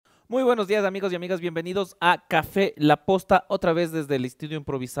Muy buenos días, amigos y amigas, bienvenidos a Café La Posta, otra vez desde el estudio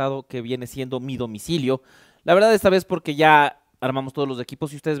improvisado que viene siendo mi domicilio. La verdad, esta vez porque ya armamos todos los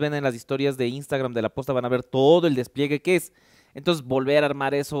equipos. Si ustedes ven en las historias de Instagram de La Posta van a ver todo el despliegue que es. Entonces, volver a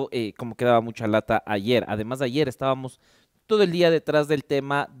armar eso, como quedaba mucha lata ayer. Además, ayer estábamos todo el día detrás del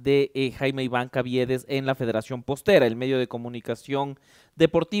tema de Jaime Iván Kaviedes en la Federación Postera, el medio de comunicación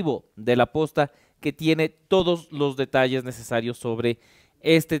deportivo de La Posta, que tiene todos los detalles necesarios sobre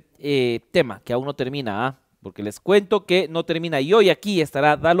este tema, que aún no termina, porque les cuento que no termina. Y hoy aquí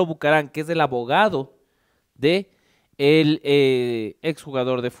estará Dalo Bucarán, que es el abogado de el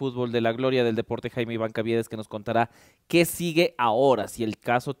exjugador de fútbol de la gloria del deporte Jaime Iván Kaviedes, que nos contará qué sigue ahora, si el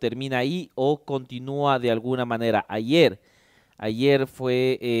caso termina ahí o continúa de alguna manera. Ayer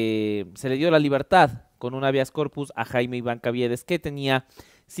se le dio la libertad con un habeas corpus a Jaime Iván Kaviedes, que tenía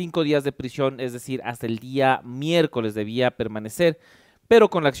 5 días de prisión, es decir, hasta el día miércoles debía permanecer, pero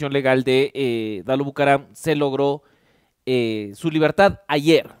con la acción legal de Dalo Bucaram se logró su libertad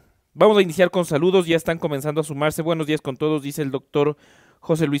ayer. Vamos a iniciar con saludos, ya están comenzando a sumarse. Buenos días con todos, dice el doctor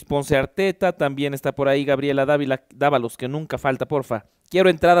José Luis Ponce Arteta. También está por ahí Gabriela Dávalos, que nunca falta, porfa. Quiero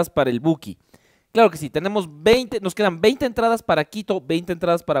entradas para el Buki. Claro que sí, tenemos 20, nos quedan 20 entradas para Quito, 20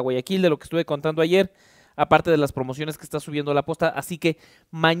 entradas para Guayaquil, de lo que estuve contando ayer, aparte de las promociones que está subiendo La Posta. Así que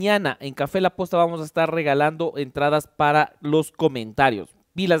mañana en Café La Posta vamos a estar regalando entradas para los comentarios.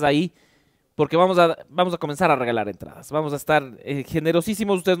 Pilas ahí, porque vamos a comenzar a regalar entradas. Vamos a estar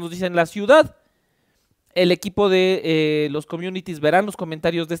generosísimos. Ustedes nos dicen la ciudad. El equipo de los communities verán los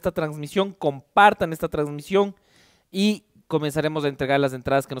comentarios de esta transmisión, compartan esta transmisión y comenzaremos a entregar las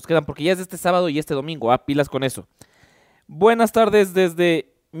entradas que nos quedan, porque ya es este sábado y este domingo. Pilas con eso. Buenas tardes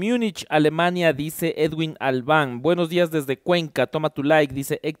desde Múnich, Alemania, dice Edwin Albán. Buenos días desde Cuenca, toma tu like,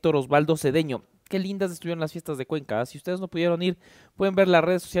 dice Héctor Osvaldo Cedeño. Qué lindas estuvieron las fiestas de Cuenca. Si ustedes no pudieron ir, pueden ver las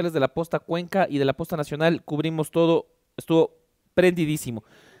redes sociales de La Posta Cuenca y de La Posta Nacional. Cubrimos todo, estuvo prendidísimo.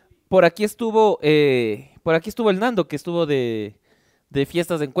 Por aquí estuvo el Nando, que estuvo de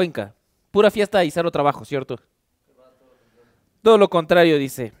fiestas en Cuenca. Pura fiesta y cero trabajo, ¿cierto? Todo lo contrario,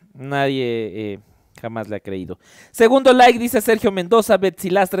 dice. Nadie jamás le ha creído. Segundo like, dice Sergio Mendoza, Betsy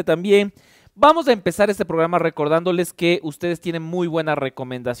Lastre también. Vamos a empezar este programa recordándoles que ustedes tienen muy buenas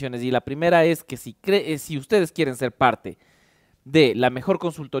recomendaciones. Y la primera es que si ustedes quieren ser parte de la mejor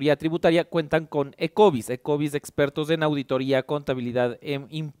consultoría tributaria, cuentan con Ecovis. Ecovis, expertos en auditoría, contabilidad, en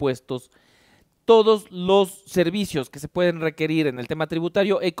impuestos. Todos los servicios que se pueden requerir en el tema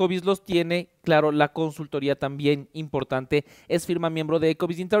tributario, Ecovis los tiene. Claro, la consultoría también importante, es firma miembro de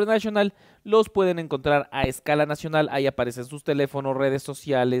Ecovis International. Los pueden encontrar a escala nacional. Ahí aparecen sus teléfonos, redes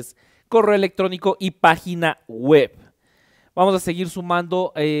sociales, correo electrónico y página web. Vamos a seguir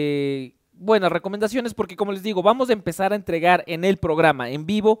sumando buenas recomendaciones, porque como les digo, vamos a empezar a entregar en el programa, en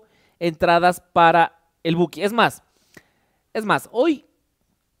vivo, entradas para el Buki. Es más, hoy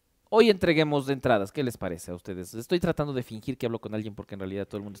entreguemos entradas. ¿Qué les parece a ustedes? Estoy tratando de fingir que hablo con alguien porque en realidad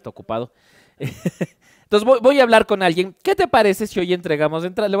todo el mundo está ocupado. Entonces voy a hablar con alguien. ¿Qué te parece si hoy entregamos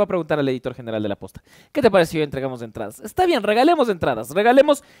entradas? Le voy a preguntar al editor general de La Posta. ¿Qué te parece si hoy entregamos entradas? Está bien, regalemos entradas.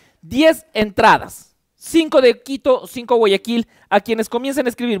 Regalemos 10 entradas. 5 de Quito, 5 Guayaquil. A quienes comiencen a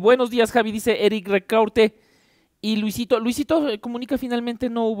escribir. Buenos días, Javi, dice Eric Recaute. Y Luisito comunica finalmente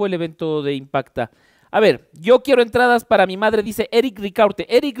no hubo el evento de Impacta. A ver, yo quiero entradas para mi madre, dice Eric Ricaurte.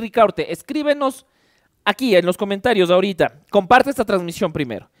 Eric Ricaurte, escríbenos aquí en los comentarios ahorita. Comparte esta transmisión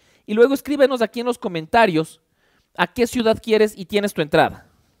primero. Y luego escríbenos aquí en los comentarios a qué ciudad quieres y tienes tu entrada.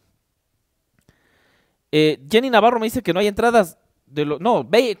 Jenny Navarro me dice que no hay entradas.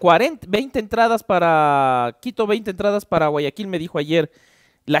 20 entradas para Quito, 20 entradas para Guayaquil, me dijo ayer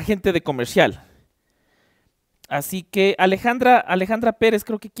la gente de comercial. Así que Alejandra Pérez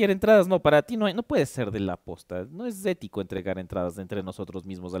creo que quiere entradas. No, para ti no puede ser de La Posta. No es ético entregar entradas entre nosotros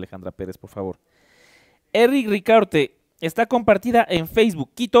mismos, Alejandra Pérez, por favor. Eric Ricaurte, está compartida en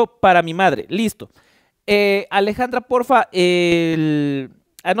Facebook. Quito para mi madre. Listo. Alejandra, porfa,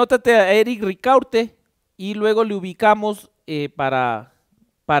 anótate a Eric Ricaurte y luego le ubicamos para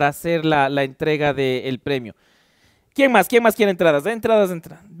hacer la entrega del premio. ¿Quién más quiere entradas? Entradas.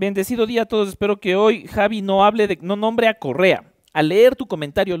 Bendecido día a todos. Espero que hoy Javi no nombre a Correa. Al leer tu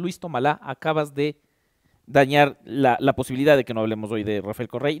comentario, Luis Tomalá, acabas de dañar la posibilidad de que no hablemos hoy de Rafael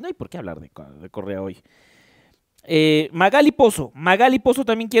Correa. Y no hay por qué hablar de Correa hoy. Magali Pozo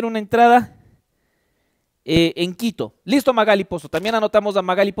también quiere una entrada en Quito. Listo, Magali Pozo. También anotamos a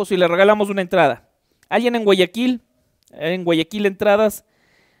Magali Pozo y le regalamos una entrada. ¿Alguien en Guayaquil? En Guayaquil entradas.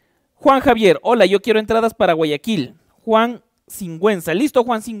 Juan Javier, hola, yo quiero entradas para Guayaquil. Juan Singüenza. Listo,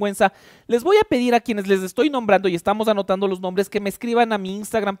 Juan Singüenza. Les voy a pedir a quienes les estoy nombrando y estamos anotando los nombres que me escriban a mi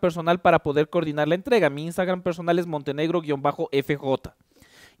Instagram personal para poder coordinar la entrega. Mi Instagram personal es montenegro-fj.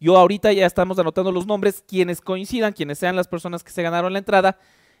 Yo ahorita ya estamos anotando los nombres, quienes coincidan, quienes sean las personas que se ganaron la entrada,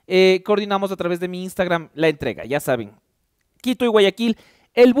 coordinamos a través de mi Instagram la entrega, ya saben. Quito y Guayaquil,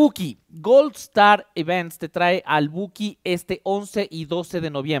 el Buki, Gold Star Events te trae al Buki este 11 y 12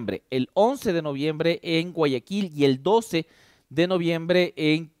 de noviembre. El 11 de noviembre en Guayaquil y el 12 de noviembre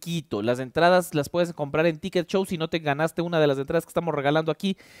en Quito. Las entradas las puedes comprar en Ticket Show si no te ganaste una de las entradas que estamos regalando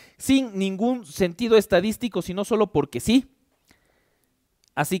aquí, sin ningún sentido estadístico, sino solo porque sí.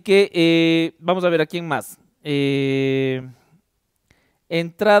 Así que vamos a ver a quién más.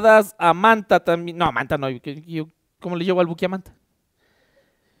 Entradas a Manta también. No, a Manta no. ¿Cómo le llevo al Buki a Manta?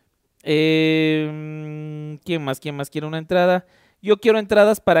 ¿Quién más? ¿Quién más quiere una entrada? Yo quiero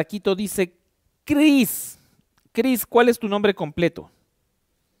entradas para Quito, dice Cris. Cris, ¿cuál es tu nombre completo?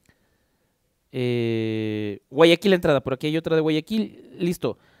 Guayaquil entrada. Por aquí hay otra de Guayaquil.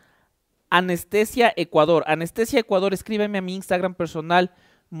 Listo. Anestesia Ecuador. Anestesia Ecuador, escríbeme a mi Instagram personal,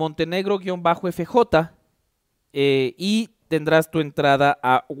 montenegro-fj, y tendrás tu entrada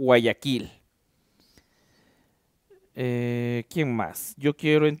a Guayaquil. ¿Quién más? Yo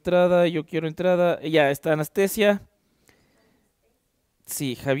quiero entrada. Ya está Anestesia.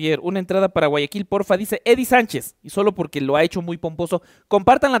 Sí, Javier, una entrada para Guayaquil, porfa, dice Eddie Sánchez, y solo porque lo ha hecho muy pomposo,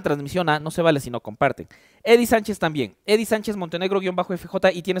 compartan la transmisión, no se vale si no comparten. Eddie Sánchez también, Eddie Sánchez,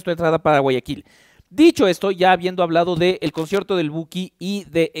 Montenegro-FJ, y tienes tu entrada para Guayaquil. Dicho esto, ya habiendo hablado del concierto del Buki y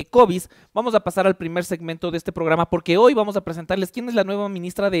de Ecovis, vamos a pasar al primer segmento de este programa, porque hoy vamos a presentarles quién es la nueva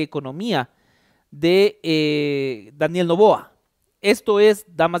ministra de Economía de Daniel Noboa. Esto es,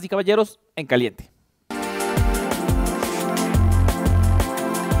 damas y caballeros, en caliente.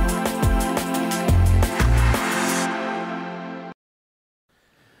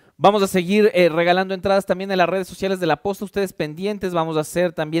 Vamos a seguir regalando entradas también en las redes sociales de La Posta, ustedes pendientes. Vamos a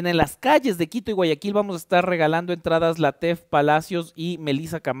hacer también en las calles de Quito y Guayaquil, vamos a estar regalando entradas Latef Palacios y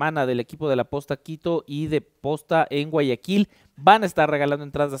Melissa Camana del equipo de La Posta Quito y de Posta en Guayaquil. Van a estar regalando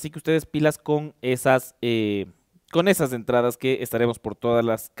entradas, así que ustedes pilas con esas entradas que estaremos por todas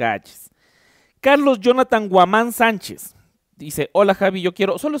las calles. Carlos Jonathan Guamán Sánchez dice, hola Javi, yo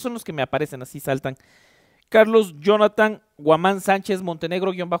quiero, solo son los que me aparecen, así saltan. Carlos Jonathan Guamán Sánchez,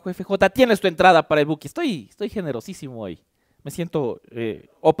 Montenegro-FJ, tienes tu entrada para el Buki. Estoy generosísimo hoy. Me siento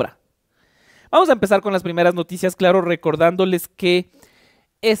Oprah. Vamos a empezar con las primeras noticias, claro, recordándoles que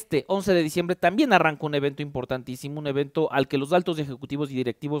este 11 de diciembre también arranca un evento importantísimo, un evento al que los altos ejecutivos y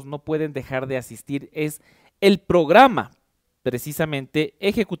directivos no pueden dejar de asistir. Es el programa, precisamente,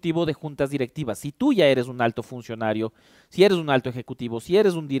 ejecutivo de juntas directivas. Si tú ya eres un alto funcionario, si eres un alto ejecutivo, si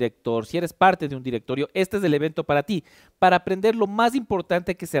eres un director, si eres parte de un directorio, este es el evento para ti, para aprender lo más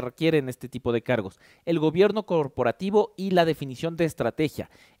importante que se requiere en este tipo de cargos, el gobierno corporativo y la definición de estrategia.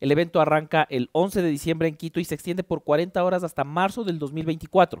 El evento arranca el 11 de diciembre en Quito y se extiende por 40 horas hasta marzo del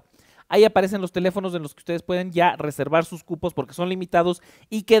 2024. Ahí aparecen los teléfonos en los que ustedes pueden ya reservar sus cupos porque son limitados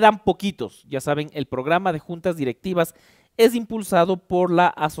y quedan poquitos. Ya saben, el programa de juntas directivas es impulsado por la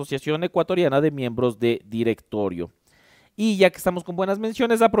Asociación Ecuatoriana de Miembros de Directorio. Y ya que estamos con buenas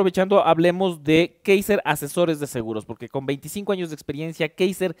menciones, aprovechando, hablemos de Kaiser Asesores de Seguros, porque con 25 años de experiencia,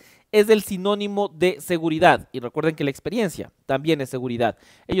 Kaiser es el sinónimo de seguridad. Y recuerden que la experiencia también es seguridad.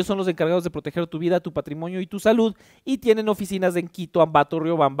 Ellos son los encargados de proteger tu vida, tu patrimonio y tu salud, y tienen oficinas en Quito, Ambato,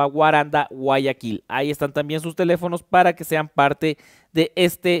 Riobamba, Guaranda, Guayaquil. Ahí están también sus teléfonos para que sean parte de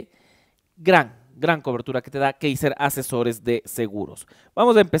este gran cobertura que te da Kaiser Asesores de Seguros.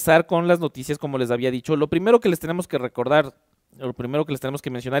 Vamos a empezar con las noticias, como les había dicho. Lo primero que les tenemos que recordar, lo primero que les tenemos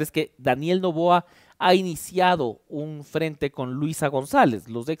que mencionar es que Daniel Noboa ha iniciado un frente con Luisa González.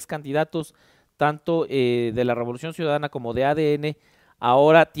 Los ex candidatos, tanto de la Revolución Ciudadana como de ADN,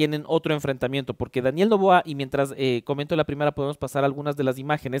 ahora tienen otro enfrentamiento, porque Daniel Noboa, y mientras comento la primera podemos pasar algunas de las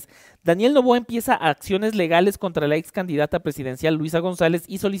imágenes, Daniel Noboa empieza acciones legales contra la ex candidata presidencial Luisa González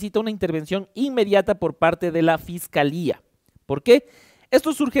y solicita una intervención inmediata por parte de la Fiscalía. ¿Por qué?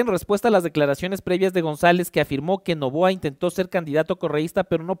 Esto surge en respuesta a las declaraciones previas de González, que afirmó que Noboa intentó ser candidato correísta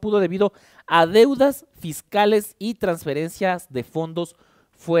pero no pudo debido a deudas fiscales y transferencias de fondos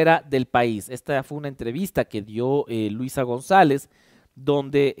fuera del país. Esta fue una entrevista que dio Luisa González,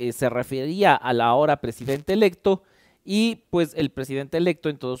 donde se refería a la ahora presidente electo, y pues el presidente electo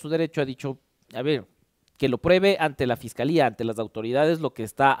en todo su derecho ha dicho, a ver, que lo pruebe ante la fiscalía, ante las autoridades, lo que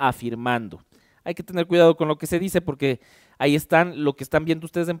está afirmando. Hay que tener cuidado con lo que se dice, porque ahí están, lo que están viendo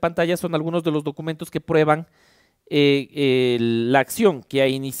ustedes en pantalla son algunos de los documentos que prueban la acción que ha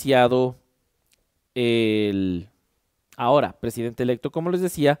iniciado ahora presidente electo, como les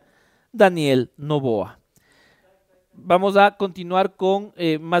decía, Daniel Noboa. Vamos a continuar con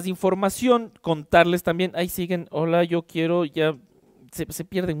más información, contarles también, ahí siguen, hola, yo quiero, ya se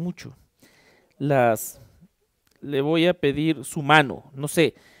pierden mucho le voy a pedir su mano, no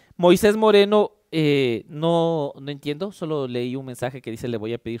sé, Moisés Moreno, no entiendo, solo leí un mensaje que dice le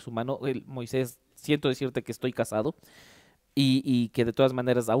voy a pedir su mano. Moisés, siento decirte que estoy casado y que de todas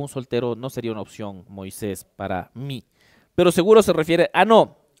maneras a un soltero no sería una opción, Moisés, para mí. Pero seguro se refiere,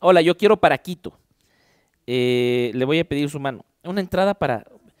 no, hola, yo quiero para Quito. Le voy a pedir su mano. Una entrada para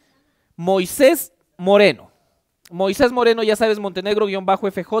Moisés Moreno. Moisés Moreno, ya sabes,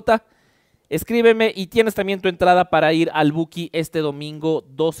 Montenegro-FJ. Escríbeme y tienes también tu entrada para ir al Buki este domingo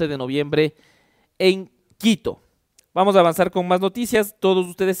 12 de noviembre en Quito. Vamos a avanzar con más noticias. Todos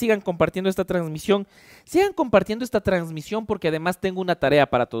ustedes sigan compartiendo esta transmisión. Sigan compartiendo esta transmisión porque además tengo una tarea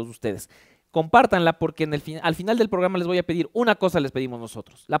para todos ustedes. Compártanla porque al final del programa les voy a pedir una cosa, les pedimos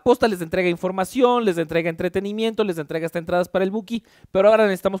nosotros. La posta les entrega información, les entrega entretenimiento, les entrega hasta entradas para el Buki, pero ahora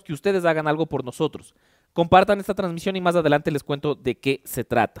necesitamos que ustedes hagan algo por nosotros. Compartan esta transmisión y más adelante les cuento de qué se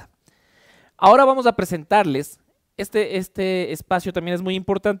trata. Ahora vamos a presentarles, este espacio también es muy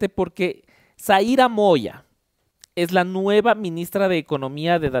importante porque Zaira Moya es la nueva ministra de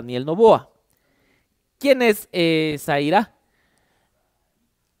Economía de Daniel Noboa. ¿Quién es Zaira?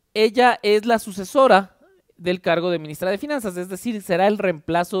 Ella es la sucesora del cargo de ministra de Finanzas, es decir, será el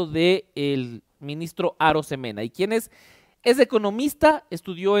reemplazo del ministro Arosemena. ¿Y quién es? Es economista,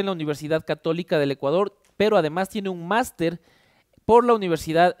 estudió en la Universidad Católica del Ecuador, pero además tiene un máster por la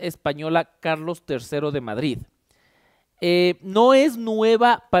Universidad Española Carlos III de Madrid. No es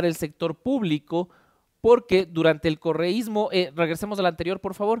nueva para el sector público porque durante el correísmo, regresemos al anterior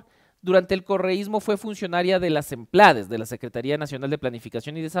por favor, durante el correísmo fue funcionaria de las EMPLADES, de la Secretaría Nacional de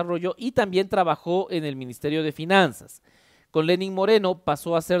Planificación y Desarrollo, y también trabajó en el Ministerio de Finanzas. Con Lenín Moreno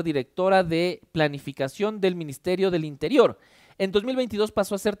pasó a ser directora de Planificación del Ministerio del Interior. En 2022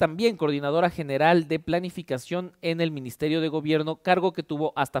 pasó a ser también coordinadora general de planificación en el Ministerio de Gobierno, cargo que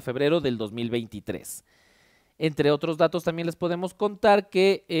tuvo hasta febrero del 2023. Entre otros datos también les podemos contar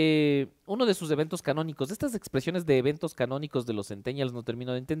que uno de sus eventos canónicos, estas expresiones de eventos canónicos de los centennials no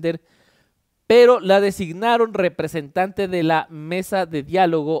termino de entender, pero la designaron representante de la mesa de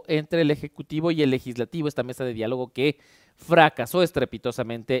diálogo entre el Ejecutivo y el Legislativo, esta mesa de diálogo que fracasó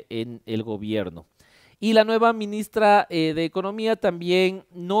estrepitosamente en el gobierno. Y la nueva ministra de Economía también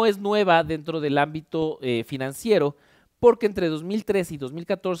no es nueva dentro del ámbito financiero, porque entre 2013 y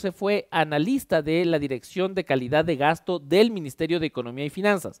 2014 fue analista de la Dirección de Calidad de Gasto del Ministerio de Economía y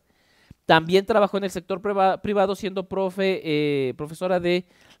Finanzas. También trabajó en el sector privado siendo profesora de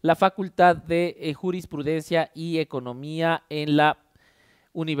la Facultad de Jurisprudencia y Economía en la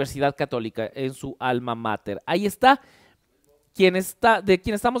Universidad Católica, en su alma mater. Ahí está. De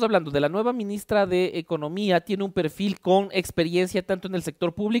quien estamos hablando, de la nueva ministra de Economía, tiene un perfil con experiencia tanto en el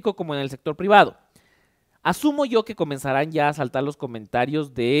sector público como en el sector privado. Asumo yo que comenzarán ya a saltar los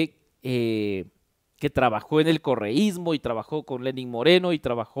comentarios de que trabajó en el correísmo y trabajó con Lenín Moreno y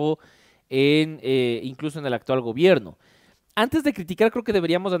trabajó incluso en el actual gobierno. Antes de criticar, creo que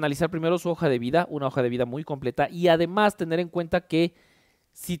deberíamos analizar primero su hoja de vida, una hoja de vida muy completa, y además tener en cuenta que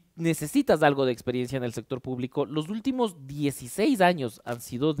si necesitas algo de experiencia en el sector público, los últimos 16 años han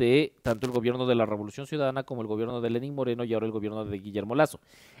sido de tanto el gobierno de la Revolución Ciudadana como el gobierno de Lenín Moreno y ahora el gobierno de Guillermo Lasso.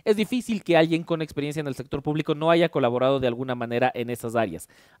 Es difícil que alguien con experiencia en el sector público no haya colaborado de alguna manera en esas áreas.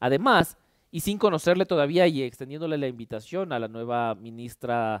 Además, y sin conocerle todavía y extendiéndole la invitación a la nueva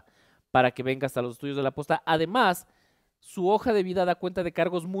ministra para que venga hasta los estudios de la posta, además, su hoja de vida da cuenta de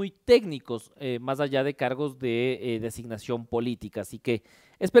cargos muy técnicos, más allá de cargos de designación política. Así que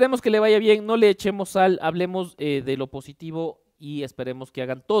esperemos que le vaya bien, no le echemos sal, hablemos de lo positivo y esperemos que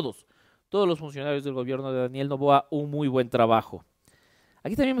hagan todos los funcionarios del gobierno de Daniel Noboa un muy buen trabajo.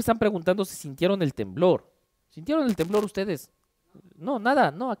 Aquí también me están preguntando si sintieron el temblor. ¿Sintieron el temblor ustedes? No,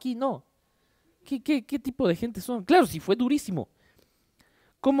 nada, no, aquí no. ¿Qué tipo de gente son? Claro, sí fue durísimo.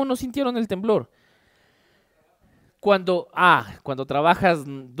 ¿Cómo no sintieron el temblor? Cuando trabajas,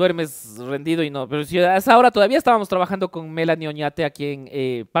 duermes rendido y no. Pero si a esa hora todavía estábamos trabajando con Melanie Oñate, aquí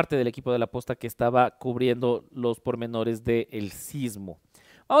en parte del equipo de La Posta que estaba cubriendo los pormenores del sismo.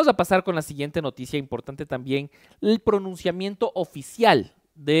 Vamos a pasar con la siguiente noticia importante también, el pronunciamiento oficial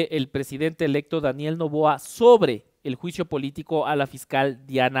del presidente electo Daniel Noboa sobre el juicio político a la fiscal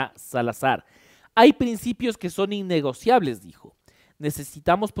Diana Salazar. Hay principios que son innegociables, dijo.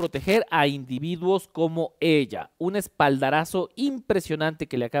 Necesitamos proteger a individuos como ella. Un espaldarazo impresionante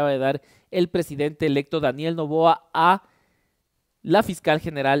que le acaba de dar el presidente electo Daniel Noboa a la fiscal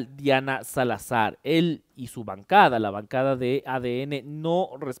general Diana Salazar. Él y su bancada, la bancada de ADN,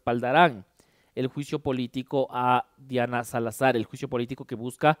 no respaldarán el juicio político a Diana Salazar, el juicio político que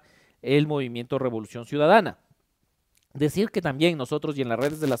busca el movimiento Revolución Ciudadana. Decir que también nosotros y en las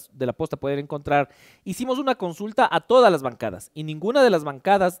redes de la Posta pueden encontrar, hicimos una consulta a todas las bancadas y ninguna de las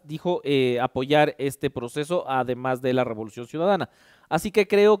bancadas dijo apoyar este proceso, además de la Revolución Ciudadana. Así que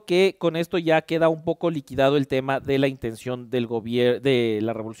creo que con esto ya queda un poco liquidado el tema de la intención del gobierno, de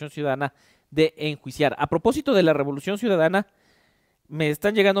la Revolución Ciudadana, de enjuiciar. A propósito de la Revolución Ciudadana, me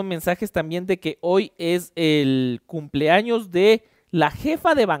están llegando mensajes también de que hoy es el cumpleaños de la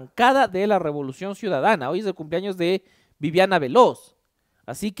jefa de bancada de la Revolución Ciudadana. Hoy es el cumpleaños de Viviana Veloz.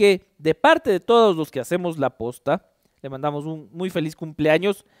 Así que de parte de todos los que hacemos la Posta, le mandamos un muy feliz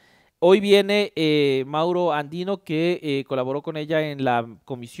cumpleaños. Hoy viene Mauro Andino, que colaboró con ella en la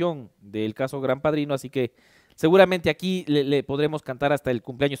comisión del caso Gran Padrino, así que seguramente aquí le podremos cantar hasta el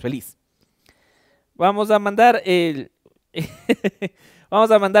cumpleaños feliz. Vamos a mandar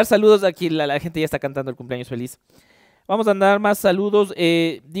vamos a mandar saludos. Aquí la gente ya está cantando el cumpleaños feliz. Vamos a mandar más saludos.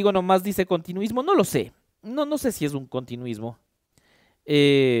 Digo nomás, dice continuismo. No lo sé. No sé si es un continuismo.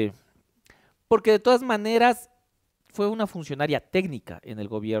 Porque de todas maneras fue una funcionaria técnica en el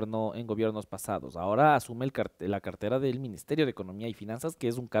gobierno, en gobiernos pasados. Ahora asume la cartera del Ministerio de Economía y Finanzas, que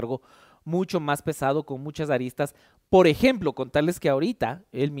es un cargo mucho más pesado, con muchas aristas. Por ejemplo, contarles que ahorita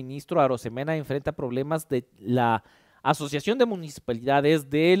el ministro Arosemena enfrenta problemas de la Asociación de Municipalidades,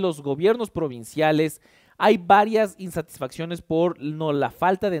 de los gobiernos provinciales. Hay varias insatisfacciones por la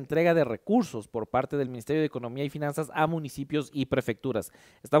falta de entrega de recursos por parte del Ministerio de Economía y Finanzas a municipios y prefecturas.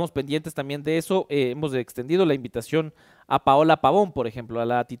 Estamos pendientes también de eso. Hemos extendido la invitación a Paola Pavón, por ejemplo, a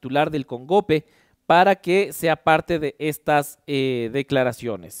la titular del Congope, para que sea parte de estas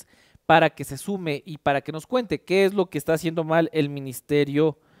declaraciones, para que se sume y para que nos cuente qué es lo que está haciendo mal el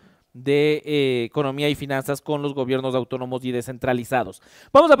Ministerio de Economía y Finanzas con los gobiernos autónomos y descentralizados.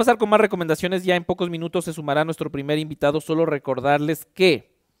 Vamos a pasar con más recomendaciones. Ya en pocos minutos se sumará nuestro primer invitado. Solo recordarles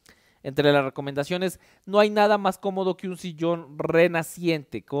que entre las recomendaciones no hay nada más cómodo que un sillón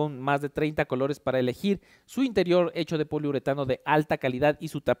renaciente con más de 30 colores para elegir, su interior hecho de poliuretano de alta calidad y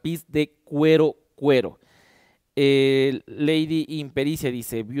su tapiz de cuero. Lady Impericia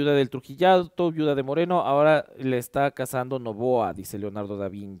dice, viuda del Trujillato, viuda de Moreno, ahora le está casando Noboa, dice Leonardo da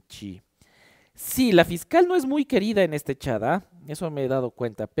Vinci. Sí, la fiscal no es muy querida en este chat, eso me he dado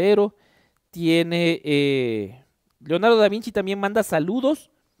cuenta, pero tiene... Leonardo da Vinci también manda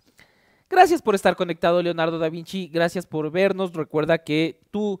saludos. Gracias por estar conectado, Leonardo da Vinci, gracias por vernos. Recuerda que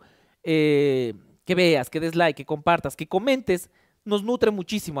tú, que veas, que des like, que compartas, que comentes, nos nutre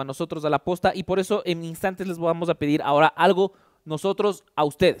muchísimo a nosotros, a la Posta, y por eso en instantes les vamos a pedir ahora algo nosotros a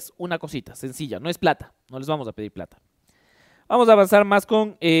ustedes, una cosita sencilla, no es plata, no les vamos a pedir plata. Vamos a avanzar más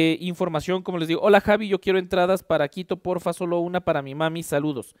con información, como les digo. Hola Javi, yo quiero entradas para Quito, porfa, solo una para mi mami,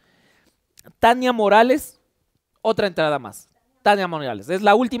 saludos. Tania Morales, otra entrada más. Tania Morales, es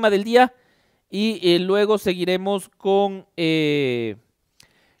la última del día y luego seguiremos con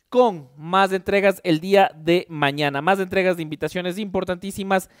más entregas el día de mañana, más entregas de invitaciones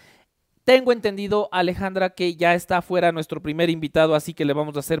importantísimas. Tengo entendido, Alejandra, que ya está afuera nuestro primer invitado, así que le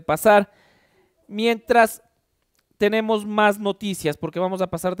vamos a hacer pasar. Mientras tenemos más noticias, porque vamos a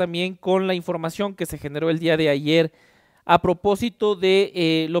pasar también con la información que se generó el día de ayer a propósito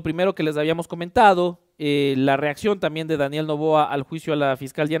de lo primero que les habíamos comentado, la reacción también de Daniel Noboa al juicio a la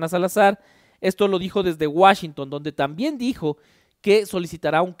fiscal Diana Salazar. Esto lo dijo desde Washington, donde también dijo que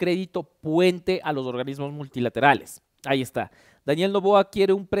solicitará un crédito puente a los organismos multilaterales. Ahí está. Daniel Noboa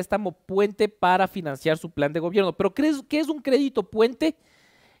quiere un préstamo puente para financiar su plan de gobierno. ¿Pero qué es un crédito puente?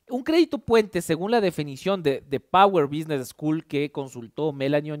 Un crédito puente, según la definición de Power Business School que consultó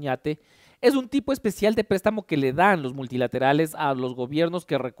Melanie Oñate, es un tipo especial de préstamo que le dan los multilaterales a los gobiernos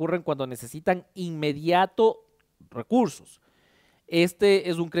que recurren cuando necesitan inmediato recursos. Este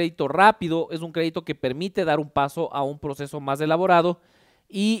es un crédito rápido, es un crédito que permite dar un paso a un proceso más elaborado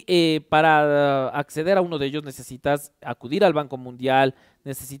y para acceder a uno de ellos necesitas acudir al Banco Mundial,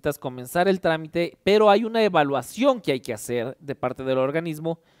 necesitas comenzar el trámite, pero hay una evaluación que hay que hacer de parte del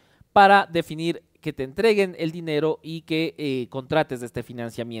organismo para definir que te entreguen el dinero y que contrates este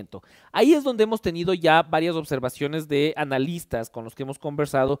financiamiento. Ahí es donde hemos tenido ya varias observaciones de analistas con los que hemos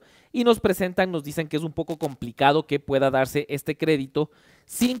conversado y nos presentan, nos dicen que es un poco complicado que pueda darse este crédito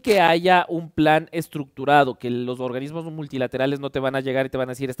sin que haya un plan estructurado, que los organismos multilaterales no te van a llegar y te van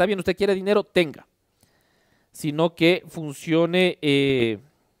a decir, está bien, usted quiere dinero, tenga, sino que funcione...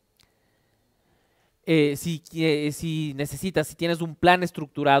 si necesitas, si tienes un plan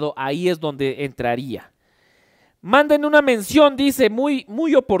estructurado, ahí es donde entraría. Manden una mención, dice,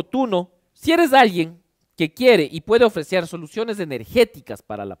 muy oportuno. Si eres alguien que quiere y puede ofrecer soluciones energéticas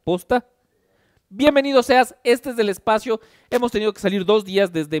para la posta, bienvenido seas, este es el espacio. Hemos tenido que salir 2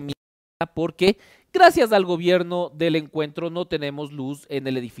 días desde mi casa porque gracias al gobierno del encuentro no tenemos luz en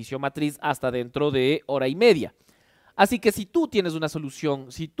el edificio matriz hasta dentro de 1 hora y media. Así que si tú tienes una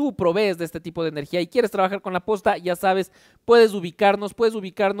solución, si tú provees de este tipo de energía y quieres trabajar con la posta, ya sabes, puedes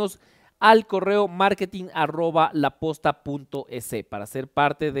ubicarnos al correo marketing@laposta.es para ser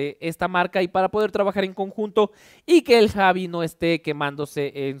parte de esta marca y para poder trabajar en conjunto y que el Javi no esté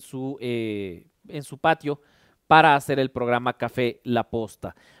quemándose en su patio para hacer el programa Café La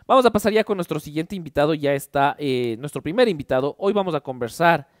Posta. Vamos a pasar ya con nuestro siguiente invitado, ya está nuestro primer invitado. Hoy vamos a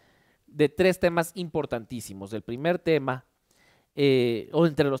conversar de 3 temas importantísimos. El primer tema, o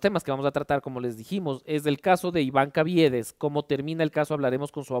entre los temas que vamos a tratar, como les dijimos, es del caso de Iván Kaviedes. Cómo termina el caso hablaremos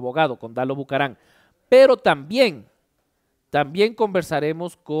con su abogado, con Dalo Bucarán. Pero también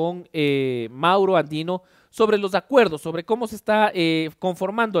conversaremos con Mauro Andino sobre los acuerdos, sobre cómo se está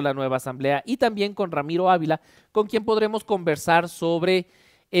conformando la nueva Asamblea, y también con Ramiro Ávila, con quien podremos conversar sobre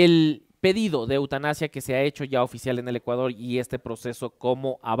el pedido de eutanasia que se ha hecho ya oficial en el Ecuador y este proceso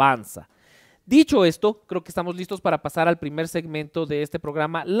cómo avanza. Dicho esto, creo que estamos listos para pasar al primer segmento de este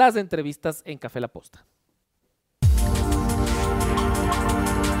programa, las entrevistas en Café La Posta.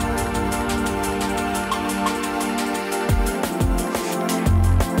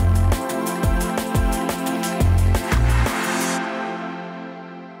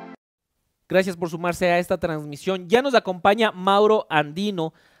 Gracias por sumarse a esta transmisión. Ya nos acompaña Mauro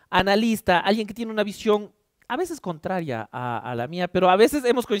Andino, analista, alguien que tiene una visión a veces contraria a la mía, pero a veces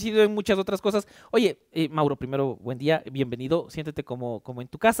hemos coincidido en muchas otras cosas. Oye, Mauro, primero, buen día, bienvenido, siéntete como en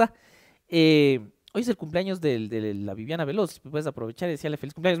tu casa. Hoy es el cumpleaños de la Viviana Veloz, puedes aprovechar y decirle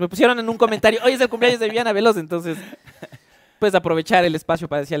feliz cumpleaños. Me pusieron en un comentario, hoy es el cumpleaños de Viviana Veloz, entonces puedes aprovechar el espacio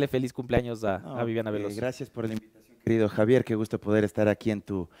para decirle feliz cumpleaños a Viviana Veloz. Gracias por la invitación, querido Javier, qué gusto poder estar aquí en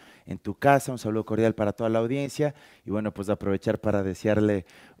tu casa. Un saludo cordial para toda la audiencia y bueno, pues aprovechar para desearle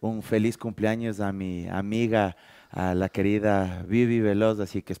un feliz cumpleaños a mi amiga, a la querida Vivi Veloz,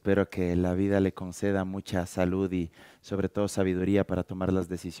 así que espero que la vida le conceda mucha salud y sobre todo sabiduría para tomar las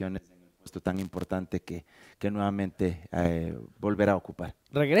decisiones en un puesto tan importante que nuevamente volverá a ocupar.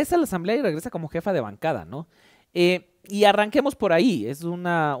 Regresa a la Asamblea y regresa como jefa de bancada, ¿no? Y arranquemos por ahí, es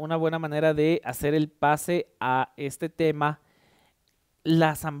una buena manera de hacer el pase a este tema.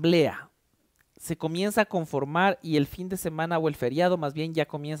 La Asamblea se comienza a conformar y el fin de semana o el feriado más bien ya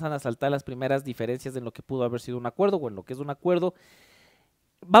comienzan a saltar las primeras diferencias en lo que pudo haber sido un acuerdo o en lo que es un acuerdo.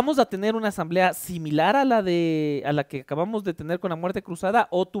 ¿Vamos a tener una Asamblea similar a la que acabamos de tener con la muerte cruzada,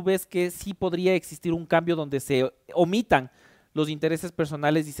 o tú ves que sí podría existir un cambio donde se omitan los intereses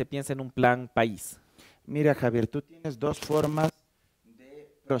personales y se piensa en un plan país? Mira, Javier, tú tienes 2 formas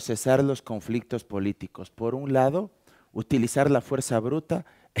de procesar los conflictos políticos. Por un lado, utilizar la fuerza bruta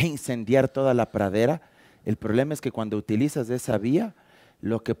e incendiar toda la pradera. El problema es que cuando utilizas esa vía,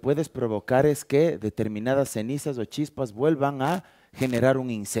 lo que puedes provocar es que determinadas cenizas o chispas vuelvan a generar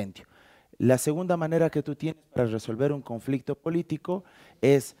un incendio. La segunda manera que tú tienes para resolver un conflicto político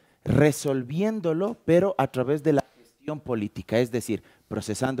es resolviéndolo, pero a través de la gestión política, es decir,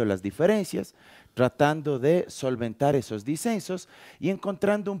 procesando las diferencias, tratando de solventar esos disensos y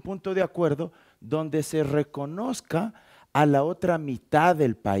encontrando un punto de acuerdo donde se reconozca a la otra mitad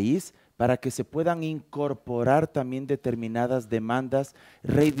del país para que se puedan incorporar también determinadas demandas,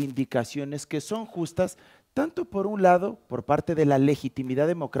 reivindicaciones que son justas, tanto por un lado, por parte de la legitimidad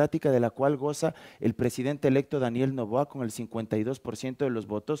democrática de la cual goza el presidente electo Daniel Noboa con el 52% de los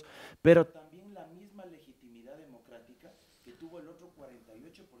votos, pero también la misma legitimidad democrática que tuvo el otro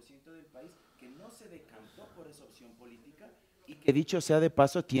 48% del país, que no se decantó por esa opción política y que, dicho sea de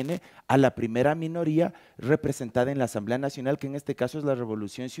paso, tiene a la primera minoría representada en la Asamblea Nacional, que en este caso es la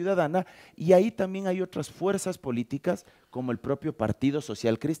Revolución Ciudadana, y ahí también hay otras fuerzas políticas como el propio Partido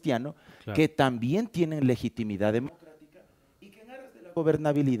Social Cristiano, claro, que también tienen legitimidad democrática y que en aras de la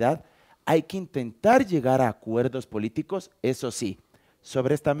gobernabilidad hay que intentar llegar a acuerdos políticos, eso sí,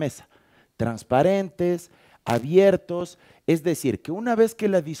 sobre esta mesa, transparentes, abiertos, es decir, que una vez que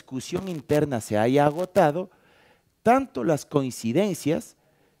la discusión interna se haya agotado, tanto las coincidencias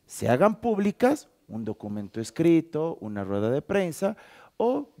se hagan públicas, un documento escrito, una rueda de prensa,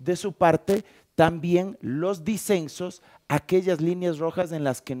 o de su parte también los disensos, aquellas líneas rojas en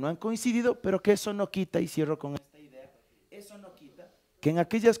las que no han coincidido, pero que eso no quita, y cierro con esta idea, eso no quita que en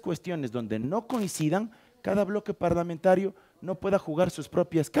aquellas cuestiones donde no coincidan, cada bloque parlamentario no pueda jugar sus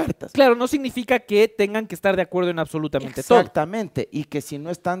propias cartas. Claro, no significa que tengan que estar de acuerdo en absolutamente todo. Exactamente, y que si no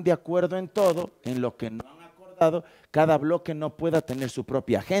están de acuerdo en todo, en lo que no han acordado, acordado, cada bloque no pueda tener su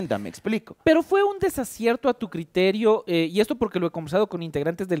propia agenda, ¿me explico? Pero fue un desacierto a tu criterio, y esto porque lo he conversado con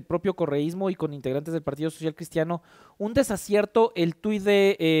integrantes del propio correísmo y con integrantes del Partido Social Cristiano, un desacierto el tuit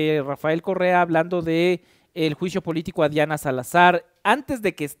de Rafael Correa hablando de el juicio político a Diana Salazar antes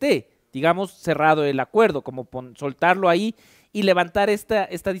de que esté, digamos, cerrado el acuerdo, como soltarlo ahí y levantar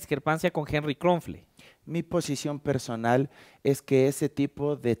esta discrepancia con Henry Kronfle. Mi posición personal es que ese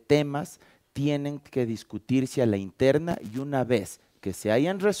tipo de temas tienen que discutirse a la interna y una vez que se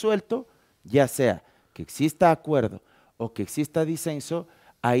hayan resuelto, ya sea que exista acuerdo o que exista disenso,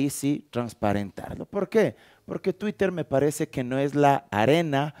 ahí sí transparentarlo. ¿Por qué? Porque Twitter me parece que no es la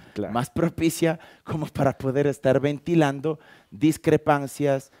arena más propicia como para poder estar ventilando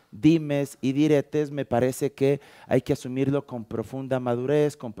discrepancias, dimes y diretes. Me parece que hay que asumirlo con profunda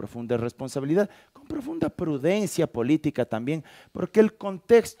madurez, con profunda responsabilidad, con profunda prudencia política también, porque el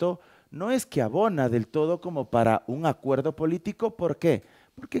contexto no es que abona del todo como para un acuerdo político. ¿Por qué?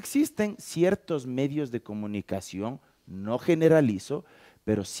 Porque existen ciertos medios de comunicación, no generalizo,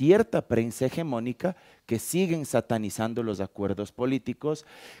 pero cierta prensa hegemónica que siguen satanizando los acuerdos políticos,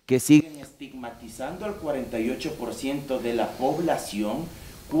 que siguen estigmatizando al 48% de la población,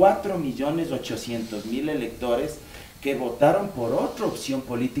 4.800.000 electores que votaron por otra opción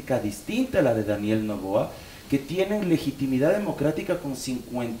política distinta a la de Daniel Noboa, que tienen legitimidad democrática con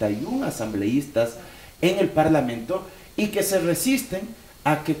 51 asambleístas en el Parlamento y que se resisten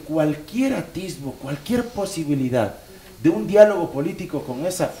a que cualquier atisbo, cualquier posibilidad de un diálogo político con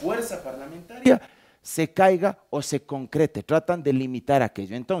esa fuerza parlamentaria se caiga o se concrete, tratan de limitar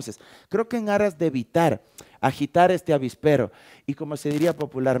aquello. Entonces, creo que en aras de evitar agitar este avispero y como se diría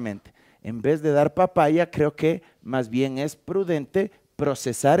popularmente, en vez de dar papaya, creo que más bien es prudente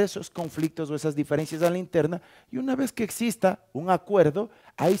procesar esos conflictos o esas diferencias a la interna y una vez que exista un acuerdo,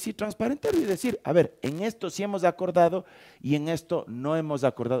 ahí sí transparentarlo y decir, a ver, en esto sí hemos acordado y en esto no hemos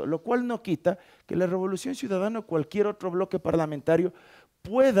acordado, lo cual no quita que la Revolución Ciudadana o cualquier otro bloque parlamentario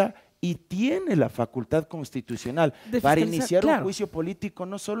pueda y tiene la facultad constitucional para iniciar un juicio político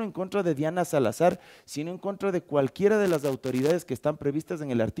no solo en contra de Diana Salazar, sino en contra de cualquiera de las autoridades que están previstas en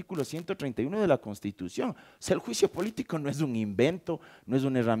el artículo 131 de la Constitución. O sea, el juicio político no es un invento, no es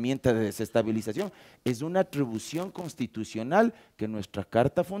una herramienta de desestabilización, es una atribución constitucional que nuestra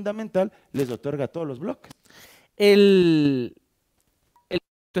Carta Fundamental les otorga a todos los bloques.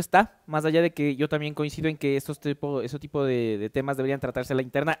 Está, más allá de que yo también coincido en que ese tipo de temas deberían tratarse a la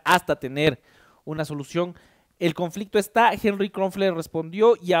interna hasta tener una solución. El conflicto está, Henry Kronfle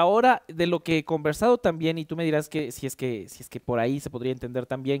respondió y ahora de lo que he conversado también, y tú me dirás que si es que por ahí se podría entender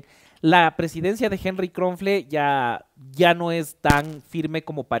también, la presidencia de Henry Kronfle ya no es tan firme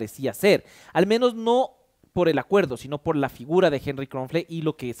como parecía ser, al menos no por el acuerdo, sino por la figura de Henry Kronfle y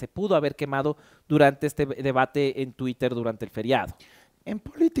lo que se pudo haber quemado durante este debate en Twitter durante el feriado. En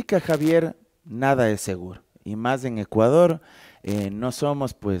política, Javier, nada es seguro, y más en Ecuador, no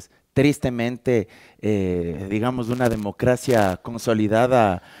somos pues tristemente, digamos, una democracia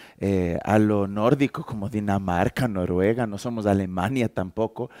consolidada a lo nórdico como Dinamarca, Noruega, no somos Alemania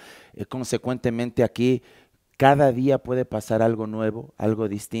tampoco, consecuentemente aquí cada día puede pasar algo nuevo, algo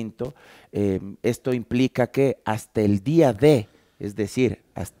distinto, esto implica que hasta el día D, es decir,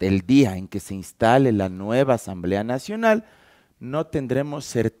 hasta el día en que se instale la nueva Asamblea Nacional, no tendremos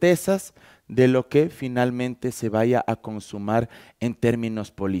certezas de lo que finalmente se vaya a consumar en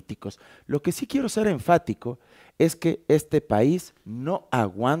términos políticos. Lo que sí quiero ser enfático es que este país no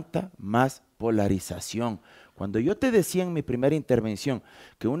aguanta más polarización. Cuando yo te decía en mi primera intervención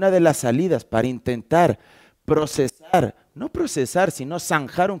que una de las salidas para intentar procesar, no procesar, sino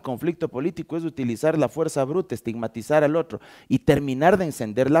zanjar un conflicto político es utilizar la fuerza bruta, estigmatizar al otro y terminar de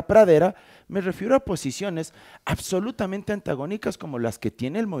encender la pradera, me refiero a posiciones absolutamente antagónicas como las que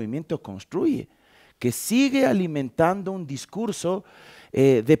tiene el movimiento Construye, que sigue alimentando un discurso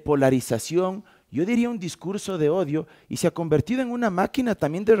de polarización, yo diría un discurso de odio, y se ha convertido en una máquina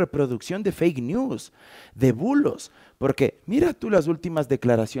también de reproducción de fake news, de bulos, porque mira tú las últimas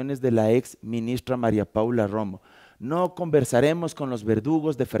declaraciones de la ex ministra María Paula Romo. No conversaremos con los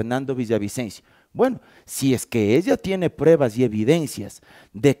verdugos de Fernando Villavicencio. Bueno, si es que ella tiene pruebas y evidencias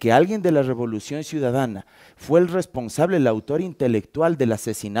de que alguien de la Revolución Ciudadana fue el responsable, el autor intelectual del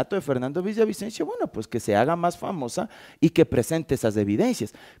asesinato de Fernando Villavicencio, bueno, pues que se haga más famosa y que presente esas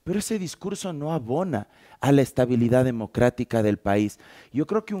evidencias. Pero ese discurso no abona a la estabilidad democrática del país. Yo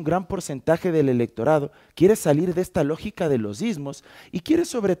creo que un gran porcentaje del electorado quiere salir de esta lógica de los ismos y quiere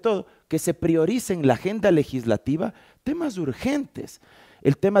sobre todo que se priorice en la agenda legislativa temas urgentes.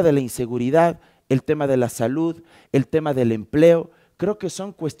 El tema de la inseguridad, el tema de la salud, el tema del empleo. creo que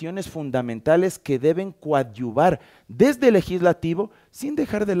son cuestiones fundamentales que deben coadyuvar desde el legislativo, sin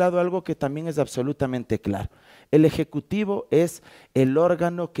dejar de lado algo que también es absolutamente claro. El Ejecutivo es el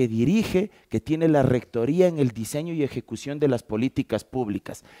órgano que dirige, que tiene la rectoría en el diseño y ejecución de las políticas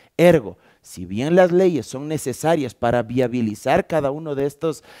públicas. Ergo, si bien las leyes son necesarias para viabilizar cada una de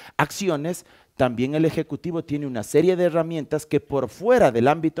estas acciones, también el Ejecutivo tiene una serie de herramientas que por fuera del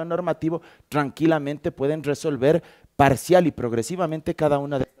ámbito normativo tranquilamente pueden resolver parcial y progresivamente cada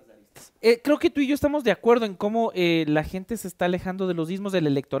una de estas aristas. Creo que tú y yo estamos de acuerdo en cómo la gente se está alejando de los ismos del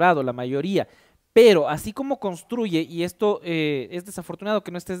electorado, la mayoría. Pero así como construye, y esto es desafortunado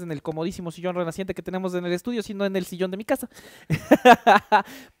que no estés en el comodísimo sillón renaciente que tenemos en el estudio, sino en el sillón de mi casa.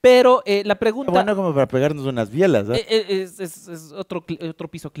 Pero la pregunta... Bueno, como para pegarnos unas bielas, ¿eh? Es otro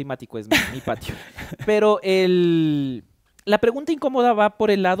piso climático, es mi patio. Pero la pregunta incómoda va por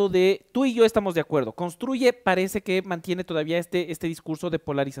el lado de, tú y yo estamos de acuerdo, construye, parece que mantiene todavía este discurso de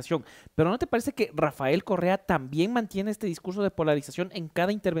polarización, pero ¿no te parece que Rafael Correa también mantiene este discurso de polarización en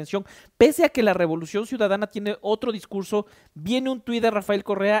cada intervención? Pese a que la Revolución Ciudadana tiene otro discurso, viene un tuit de Rafael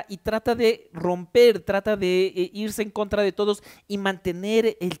Correa y trata de romper, trata de irse en contra de todos y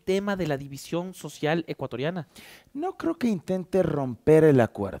mantener el tema de la división social ecuatoriana. No creo que intente romper el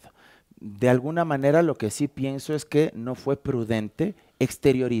acuerdo. De alguna manera lo que sí pienso es que no fue prudente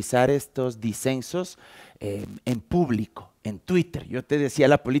exteriorizar estos disensos en público, en Twitter. Yo te decía,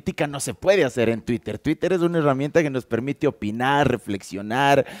 la política no se puede hacer en Twitter. Twitter es una herramienta que nos permite opinar,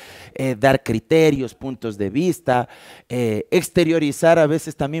 reflexionar, dar criterios, puntos de vista, exteriorizar a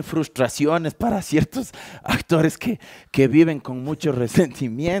veces también frustraciones para ciertos actores que viven con mucho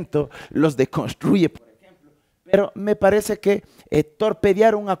resentimiento, los deconstruye. Pero me parece que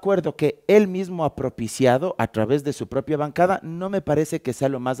torpedear un acuerdo que él mismo ha propiciado a través de su propia bancada no me parece que sea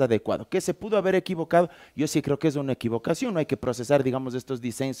lo más adecuado. Que se pudo haber equivocado, yo sí creo que es una equivocación, no hay que procesar, digamos, estos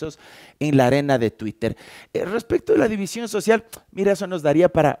disensos en la arena de Twitter. Respecto a la división social, mira, eso nos daría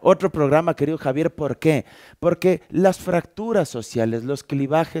para otro programa, querido Javier. ¿Por qué? Porque las fracturas sociales, los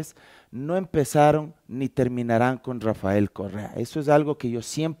clivajes, no empezaron ni terminarán con Rafael Correa. Eso es algo que yo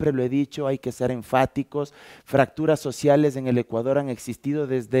siempre lo he dicho, hay que ser enfáticos. Fracturas sociales en el Ecuador han existido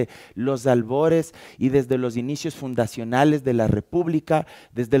desde los albores y desde los inicios fundacionales de la República.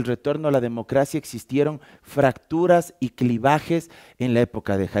 Desde el retorno a la democracia existieron fracturas y clivajes en la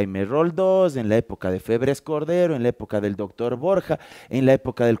época de Jaime Roldós, en la época de Febres Cordero, en la época del doctor Borja, en la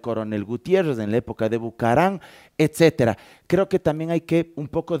época del coronel Gutiérrez, en la época de Bucarán, etcétera. Creo que también hay que un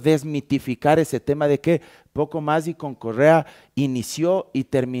poco desmitificar ese tema de que poco más y con Correa inició y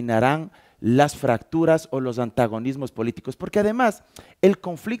terminarán las fracturas o los antagonismos políticos, porque además el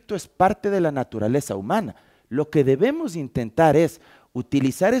conflicto es parte de la naturaleza humana. Lo que debemos intentar es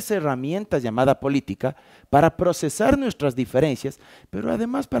utilizar esa herramienta llamada política para procesar nuestras diferencias, pero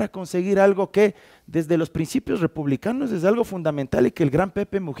además para conseguir algo que desde los principios republicanos es algo fundamental y que el gran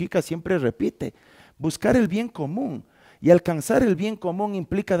Pepe Mujica siempre repite: buscar el bien común. Y alcanzar el bien común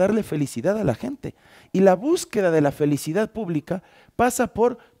implica darle felicidad a la gente. Y la búsqueda de la felicidad pública pasa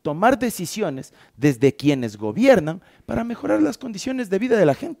por tomar decisiones desde quienes gobiernan para mejorar las condiciones de vida de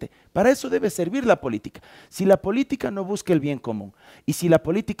la gente. Para eso debe servir la política. Si la política no busca el bien común y si la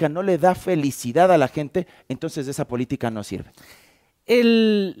política no le da felicidad a la gente, entonces esa política no sirve.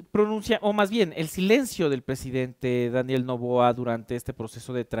 El silencio del presidente Daniel Noboa durante este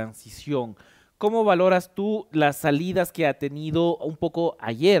proceso de transición. ¿Cómo valoras tú las salidas que ha tenido un poco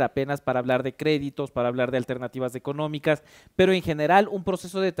ayer apenas para hablar de créditos, para hablar de alternativas económicas, pero en general un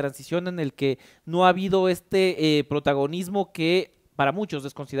proceso de transición en el que no ha habido este protagonismo que para muchos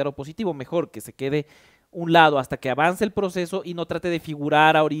es considerado positivo? Mejor que se quede un lado hasta que avance el proceso y no trate de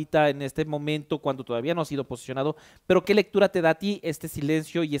figurar ahorita en este momento cuando todavía no ha sido posicionado. Pero ¿qué lectura te da a ti este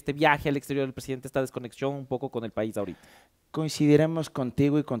silencio y este viaje al exterior del presidente, esta desconexión un poco con el país ahorita? Coincidiremos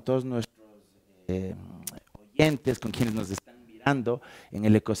contigo y con todos nuestros oyentes, con quienes nos están mirando en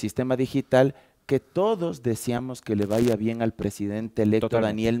el ecosistema digital, que todos deseamos que le vaya bien al presidente electo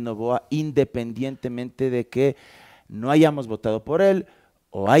Daniel Noboa, independientemente de que no hayamos votado por él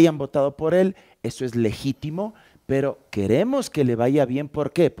o hayan votado por él. Eso es legítimo, pero queremos que le vaya bien.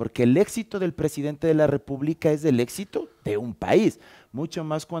 ¿Por qué? Porque el éxito del presidente de la República es el éxito de un país, mucho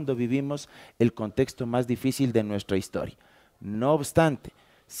más cuando vivimos el contexto más difícil de nuestra historia. No obstante,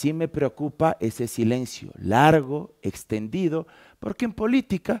 sí me preocupa ese silencio largo, extendido, porque en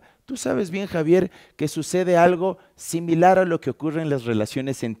política, tú sabes bien, Javier, que sucede algo similar a lo que ocurre en las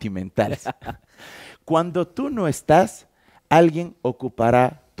relaciones sentimentales. Cuando tú no estás, alguien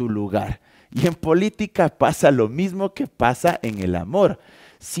ocupará tu lugar. Y en política pasa lo mismo que pasa en el amor.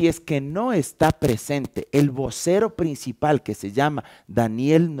 Si es que no está presente el vocero principal que se llama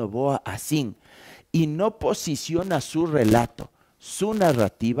Daniel Noboa Asín y no posiciona su relato, su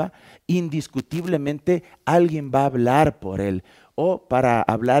narrativa, indiscutiblemente alguien va a hablar por él. O para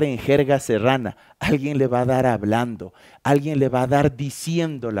hablar en jerga serrana, alguien le va a dar hablando, alguien le va a dar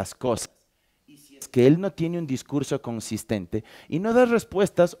diciendo las cosas. Y si es que él no tiene un discurso consistente y no da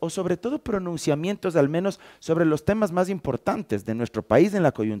respuestas o sobre todo pronunciamientos al menos sobre los temas más importantes de nuestro país en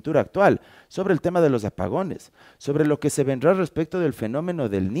la coyuntura actual, sobre el tema de los apagones, sobre lo que se vendrá respecto del fenómeno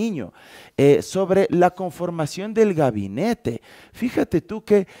del niño, sobre la conformación del gabinete. Fíjate tú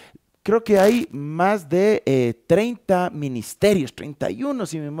que creo que hay más de 30 ministerios, 31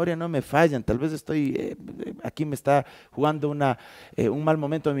 si mi memoria no me fallan, tal vez estoy, aquí me está jugando un mal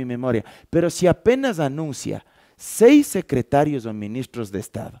momento en mi memoria, pero si apenas anuncia 6 secretarios o ministros de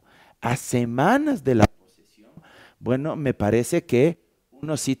Estado a semanas de la posesión, bueno, me parece que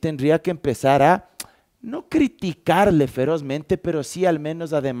uno sí tendría que empezar a, no criticarle ferozmente, pero sí al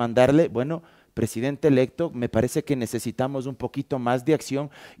menos a demandarle, bueno, presidente electo, me parece que necesitamos un poquito más de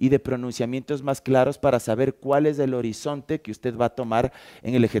acción y de pronunciamientos más claros para saber cuál es el horizonte que usted va a tomar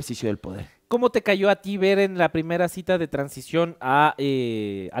en el ejercicio del poder. ¿Cómo te cayó a ti ver en la primera cita de transición a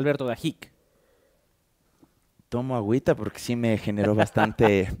Alberto Dajic? Tomo agüita porque sí me generó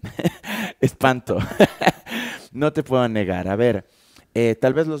bastante espanto. No te puedo negar. A ver,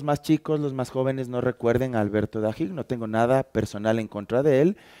 tal vez los más chicos, los más jóvenes no recuerden a Alberto Dajic, no tengo nada personal en contra de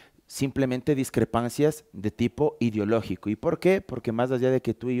él, simplemente discrepancias de tipo ideológico. ¿Y por qué? Porque más allá de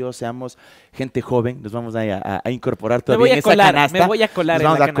que tú y yo seamos gente joven, nos vamos a incorporar todavía en esa canasta. Me voy a colar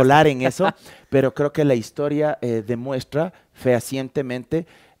nos vamos a colar en eso, pero creo que la historia demuestra fehacientemente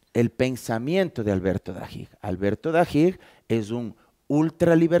el pensamiento de Alberto Dajic. Alberto Dajic es un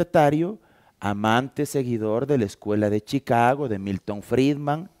ultralibertario, amante, seguidor de la escuela de Chicago, de Milton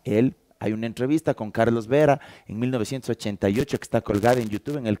Friedman. Hay una entrevista con Carlos Vera en 1988 que está colgada en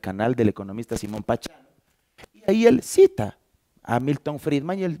YouTube en el canal del economista Simón Pachano. Y ahí él cita a Milton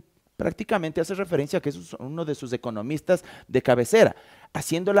Friedman y él prácticamente hace referencia a que es uno de sus economistas de cabecera.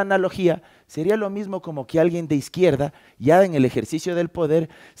 Haciendo la analogía, sería lo mismo como que alguien de izquierda, ya en el ejercicio del poder,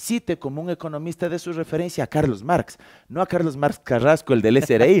 cite como un economista de su referencia a Carlos Marx. No a Carlos Marx Carrasco, el del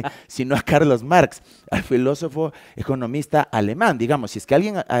SRI, sino a Carlos Marx, al filósofo economista alemán. Digamos, si es que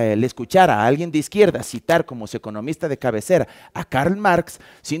alguien le escuchara a alguien de izquierda citar como su economista de cabecera a Karl Marx,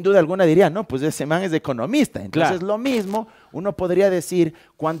 sin duda alguna diría, no, pues ese man es economista. Entonces, claro, lo mismo uno podría decir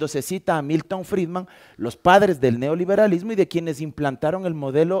cuando se cita a Milton Friedman, los padres del neoliberalismo y de quienes implantaron el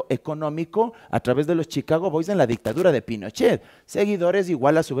modelo económico a través de los Chicago Boys en la dictadura de Pinochet, seguidores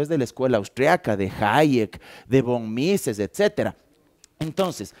igual a su vez de la escuela austriaca, de Hayek, de von Mises, etcétera.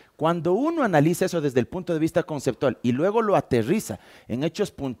 Entonces, cuando uno analiza eso desde el punto de vista conceptual y luego lo aterriza en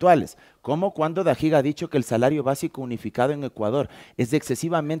hechos puntuales, como cuando Dajic ha dicho que el salario básico unificado en Ecuador es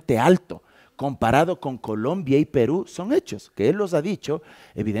excesivamente alto, comparado con Colombia y Perú, son hechos que él los ha dicho,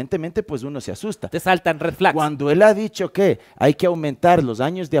 evidentemente pues uno se asusta. Te saltan red flags. Cuando él ha dicho que hay que aumentar los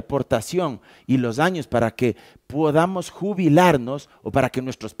años de aportación y los años para que podamos jubilarnos o para que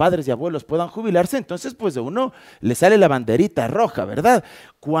nuestros padres y abuelos puedan jubilarse, entonces pues a uno le sale la banderita roja, ¿verdad?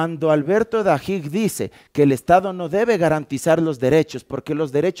 Cuando Alberto Dajic dice que el Estado no debe garantizar los derechos porque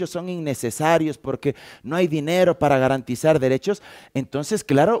los derechos son innecesarios, porque no hay dinero para garantizar derechos, entonces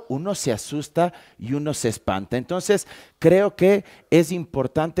claro, uno se asusta y uno se espanta. Entonces creo que es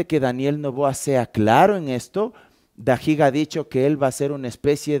importante que Daniel Noboa sea claro en esto. Dajic ha dicho que él va a ser una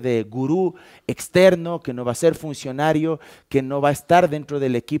especie de gurú externo, que no va a ser funcionario, que no va a estar dentro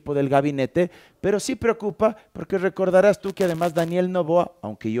del equipo del gabinete, pero sí preocupa porque recordarás tú que además Daniel Noboa,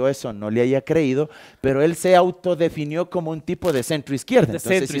 aunque yo eso no le haya creído, pero él se autodefinió como un tipo de centro izquierda.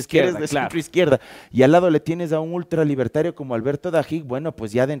 Entonces, si quieres de centro izquierda y al lado le tienes a un ultralibertario como Alberto Dajic, bueno,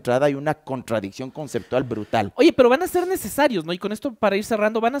 pues ya de entrada hay una contradicción conceptual brutal. Oye, pero van a ser necesarios, ¿no? Y con esto para ir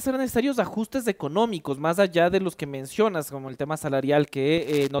cerrando, van a ser necesarios ajustes económicos, más allá de los que mencionas, como el tema salarial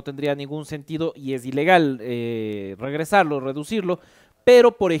que no tendría ningún sentido y es ilegal regresarlo, reducirlo.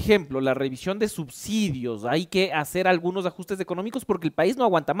 Pero, por ejemplo, la revisión de subsidios, hay que hacer algunos ajustes económicos porque el país no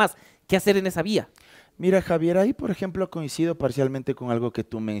aguanta más. ¿Qué hacer en esa vía? Mira, Javier, ahí, por ejemplo, coincido parcialmente con algo que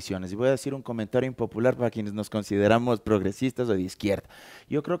tú mencionas. Y voy a decir un comentario impopular para quienes nos consideramos progresistas o de izquierda.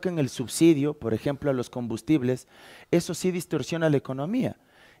 Yo creo que en el subsidio, por ejemplo, a los combustibles, eso sí distorsiona la economía.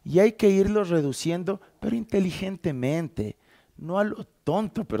 Y hay que irlo reduciendo, pero inteligentemente. No a lo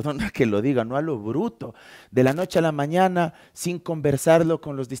tonto, perdona que lo diga, no a lo bruto, de la noche a la mañana, sin conversarlo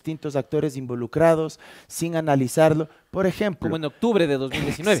con los distintos actores involucrados, sin analizarlo. Por ejemplo, como en octubre de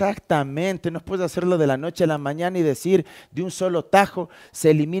 2019. Exactamente, no puedes hacerlo de la noche a la mañana y decir de un solo tajo,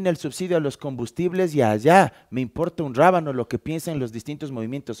 se elimina el subsidio a los combustibles y allá, me importa un rábano lo que piensan los distintos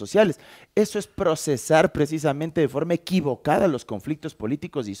movimientos sociales. Eso es procesar precisamente de forma equivocada los conflictos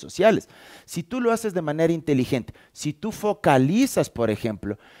políticos y sociales. Si tú lo haces de manera inteligente, si tú focalizas, por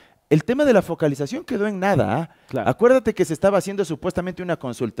ejemplo, el tema de la focalización quedó en nada. ¿Ah? Claro. Acuérdate que se estaba haciendo supuestamente una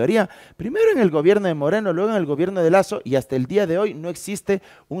consultoría, primero en el gobierno de Moreno, luego en el gobierno de Lasso, y hasta el día de hoy no existe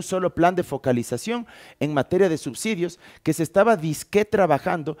un solo plan de focalización en materia de subsidios que se estaba disque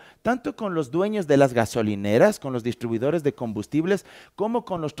trabajando tanto con los dueños de las gasolineras, con los distribuidores de combustibles, como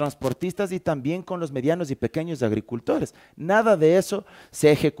con los transportistas y también con los medianos y pequeños agricultores. Nada de eso se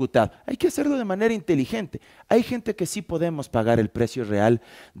ha ejecutado. Hay que hacerlo de manera inteligente. Hay gente que sí podemos pagar el precio real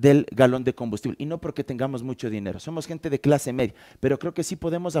del galón de combustible, y no porque tengamos mucho dinero, somos gente de clase media, pero creo que sí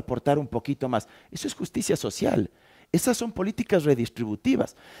podemos aportar un poquito más. Eso es justicia social, esas son políticas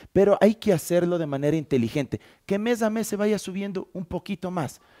redistributivas, pero hay que hacerlo de manera inteligente, que mes a mes se vaya subiendo un poquito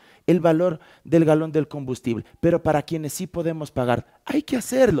más el valor del galón del combustible, pero para quienes sí podemos pagar, hay que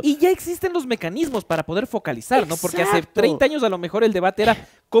hacerlo. Y ya existen los mecanismos para poder focalizar, ¿no? Porque hace Exacto. 30 años a lo mejor el debate era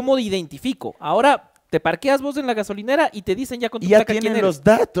cómo identifico. Ahora te parqueas vos en la gasolinera y te dicen ya con tu Y ya placa quién tienen eres. los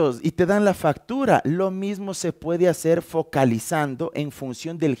datos y te dan la factura. Lo mismo se puede hacer focalizando en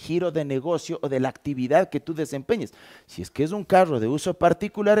función del giro de negocio o de la actividad que tú desempeñes. Si es que es un carro de uso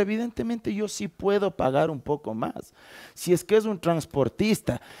particular, evidentemente yo sí puedo pagar un poco más. Si es que es un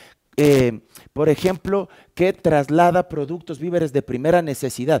transportista, por ejemplo, que traslada productos, víveres de primera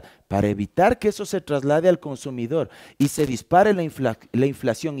necesidad, para evitar que eso se traslade al consumidor y se dispare la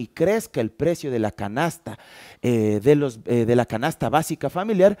inflación y crezca el precio de la canasta, de la canasta básica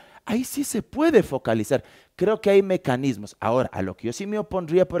familiar, ahí sí se puede focalizar. Creo que hay mecanismos. Ahora, a lo que yo sí me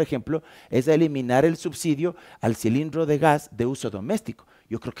opondría, por ejemplo, es a eliminar el subsidio al cilindro de gas de uso doméstico.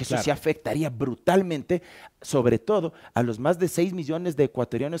 Yo creo que eso sí afectaría brutalmente, sobre todo a los más de 6 millones de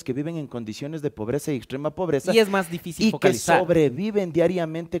ecuatorianos que viven en condiciones de pobreza y extrema pobreza. Y es más difícil y focalizar. que sobreviven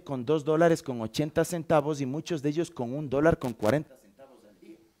diariamente con $2.80 y muchos de ellos con $1.40.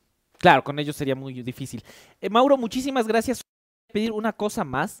 Claro, con ellos sería muy difícil. Mauro, muchísimas gracias. Voy a pedir una cosa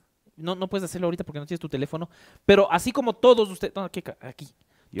más. No puedes hacerlo ahorita porque no tienes tu teléfono, pero así como todos ustedes, no, aquí.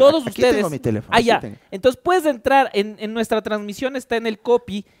 Todos Aquí ustedes. tengo mi teléfono. Ah, aquí ya. tengo. Entonces puedes entrar en nuestra transmisión, está en el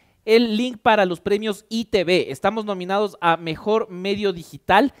copy, el link para los premios ITV. Estamos nominados a Mejor Medio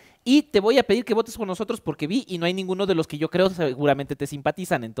Digital y te voy a pedir que votes con nosotros porque vi y no hay ninguno de los que yo creo seguramente te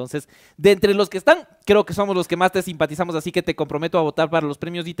simpatizan. Entonces, de entre los que están, creo que somos los que más te simpatizamos, así que te comprometo a votar para los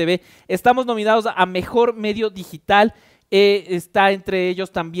premios ITV. Estamos nominados a Mejor Medio Digital. Está entre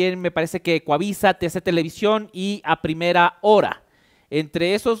ellos también, me parece que Coavisa, TC Televisión y A Primera Hora.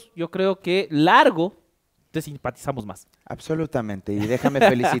 Entre esos, yo creo que largo te simpatizamos más. Absolutamente, y déjame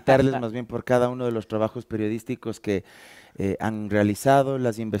felicitarles más bien por cada uno de los trabajos periodísticos que han realizado,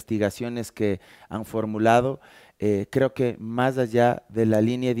 las investigaciones que han formulado. Creo que más allá de la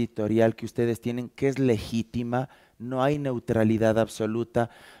línea editorial que ustedes tienen, que es legítima, no hay neutralidad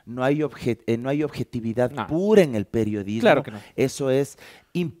absoluta, no hay objetividad pura en el periodismo. Claro que no. Eso es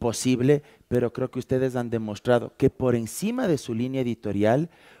imposible, pero creo que ustedes han demostrado que por encima de su línea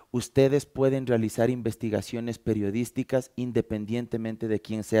editorial, ustedes pueden realizar investigaciones periodísticas independientemente de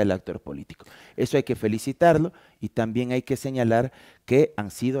quién sea el actor político. Eso hay que felicitarlo y también hay que señalar que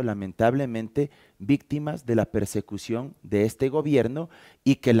han sido lamentablemente víctimas de la persecución de este gobierno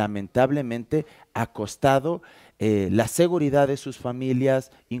y que lamentablemente ha costado la seguridad de sus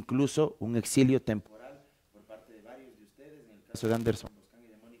familias, incluso un exilio temporal por parte de varios de ustedes, en el caso de Anderson Boscan y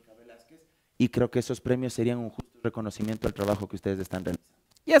de Mónica Velázquez, y creo que esos premios serían un justo reconocimiento al trabajo que ustedes están realizando.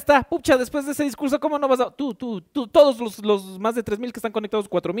 Ya está, pucha, después de ese discurso, ¿cómo no vas a...? Tú, todos los más de 3.000 que están conectados,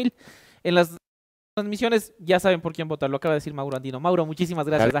 4.000 en las transmisiones, ya saben por quién votar, lo acaba de decir Mauro Andino. Mauro, muchísimas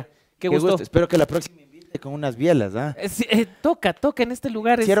gracias. Qué gusto. Espero que la próxima invite con unas bielas. Sí, toca en este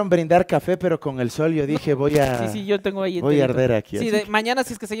lugar. Quisieron brindar café, pero con el sol yo dije Sí, yo tengo ahí. Voy a arder aquí. Sí, mañana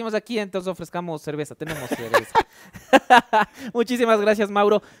si es que seguimos aquí, entonces ofrezcamos cerveza. Tenemos cerveza. Muchísimas gracias,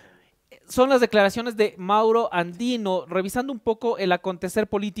 Mauro. Son las declaraciones de Mauro Andino, revisando un poco el acontecer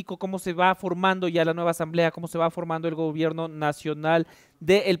político, cómo se va formando ya la nueva Asamblea, cómo se va formando el gobierno nacional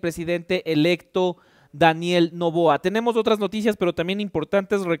del presidente electo Daniel Noboa. Tenemos otras noticias, pero también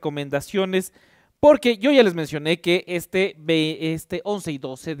importantes recomendaciones Porque yo ya les mencioné que este 11 y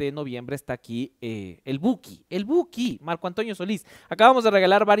 12 de noviembre está aquí el Buki, Marco Antonio Solís. Acabamos de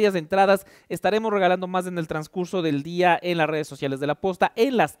regalar varias entradas, estaremos regalando más en el transcurso del día en las redes sociales de La Posta,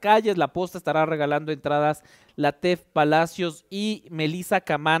 en las calles. La Posta estará regalando entradas, la Tef Palacios y Melissa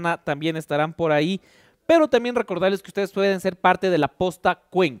Camana también estarán por ahí, pero también recordarles que ustedes pueden ser parte de La Posta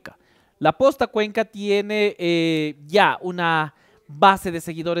Cuenca. La Posta Cuenca tiene ya una base de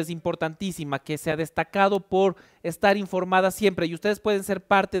seguidores importantísima que se ha destacado por estar informada siempre, y ustedes pueden ser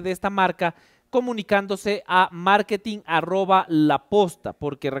parte de esta marca comunicándose a marketing@laposta,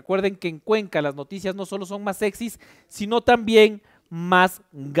 porque recuerden que en Cuenca las noticias no solo son más sexys, sino también más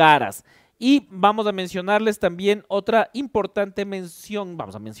garas. Y vamos a mencionarles también otra importante mención,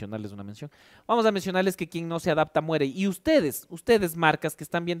 vamos a mencionarles que quien no se adapta muere. Y ustedes marcas que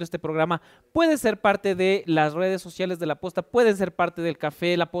están viendo este programa, pueden ser parte de las redes sociales de La Posta, pueden ser parte del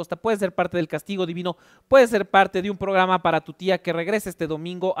Café La Posta, pueden ser parte del Castigo Divino, pueden ser parte de un programa para tu tía que regresa este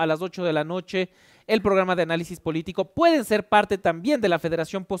domingo a las 8 de la noche, el programa de análisis político, pueden ser parte también de la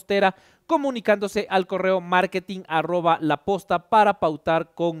Federación Postera, comunicándose al correo marketing@laposta para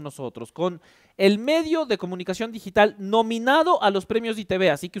pautar con nosotros, con el medio de comunicación digital nominado a los premios de ITV.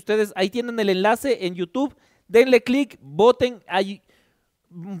 Así que ustedes ahí tienen el enlace en YouTube, denle clic, voten, hay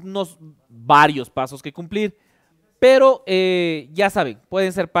unos varios pasos que cumplir, pero ya saben,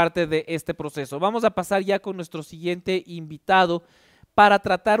 pueden ser parte de este proceso. Vamos a pasar ya con nuestro siguiente invitado para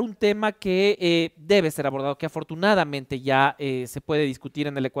tratar un tema que debe ser abordado, que afortunadamente ya se puede discutir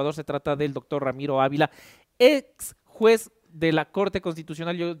en el Ecuador. Se trata del doctor Ramiro Ávila, ex juez de la Corte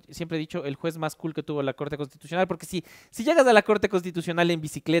Constitucional. Yo siempre he dicho el juez más cool que tuvo la Corte Constitucional, porque si llegas a la Corte Constitucional en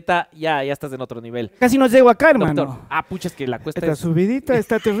bicicleta, ya estás en otro nivel. Casi no llego acá, hermano. Doctor, pucha, es que la cuesta Esta subidita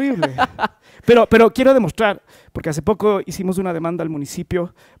está terrible. Pero quiero demostrar, porque hace poco hicimos una demanda al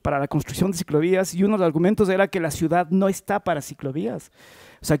municipio para la construcción de ciclovías y uno de los argumentos era que la ciudad no está para ciclovías.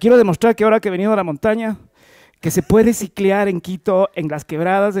 O sea, quiero demostrar que ahora que he venido a la montaña, que se puede ciclear en Quito, en las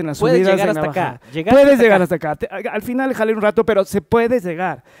quebradas, en las subidas, llegar en la hasta bajada. acá. Puedes llegar hasta acá. Al final jalé un rato, pero se puede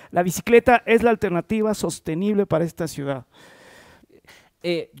llegar. La bicicleta es la alternativa sostenible para esta ciudad.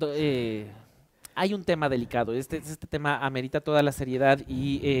 Hay un tema delicado. Este tema amerita toda la seriedad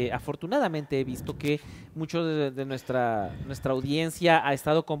y afortunadamente he visto que mucho de nuestra audiencia ha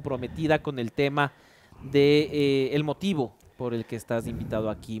estado comprometida con el tema de el motivo por el que estás invitado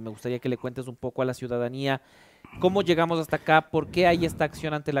aquí. Me gustaría que le cuentes un poco a la ciudadanía cómo llegamos hasta acá, por qué hay esta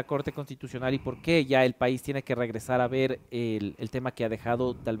acción ante la Corte Constitucional y por qué ya el país tiene que regresar a ver el tema que ha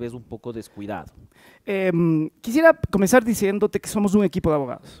dejado tal vez un poco descuidado. Quisiera comenzar diciéndote que somos un equipo de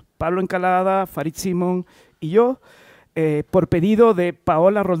abogados. Pablo Encalada, Farid Simón y yo, por pedido de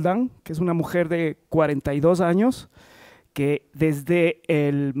Paola Roldán, que es una mujer de 42 años, que desde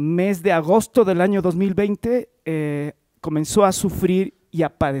el mes de agosto del año 2020 comenzó a sufrir y a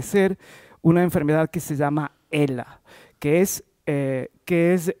padecer una enfermedad que se llama ELA, se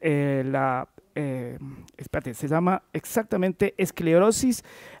llama exactamente esclerosis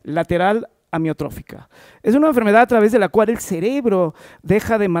lateral amiotrófica. Es una enfermedad a través de la cual el cerebro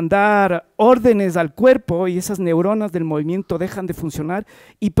deja de mandar órdenes al cuerpo y esas neuronas del movimiento dejan de funcionar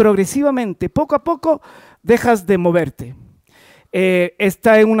y progresivamente, poco a poco, dejas de moverte.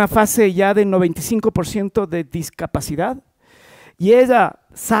 Está en una fase ya de 95% de discapacidad y ella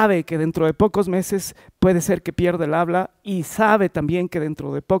sabe que dentro de pocos meses puede ser que pierda el habla y sabe también que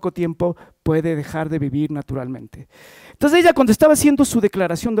dentro de poco tiempo puede dejar de vivir naturalmente. Entonces ella, cuando estaba haciendo su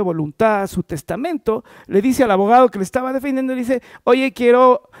declaración de voluntad, su testamento, le dice al abogado que le estaba defendiendo, le dice: oye,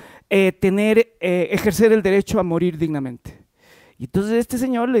 quiero ejercer el derecho a morir dignamente. Y entonces este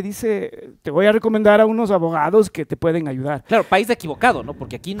señor le dice: te voy a recomendar a unos abogados que te pueden ayudar. Claro, país equivocado, ¿no?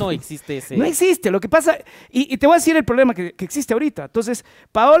 Porque aquí no existe ese... No existe, lo que pasa, y te voy a decir el problema que existe ahorita. Entonces,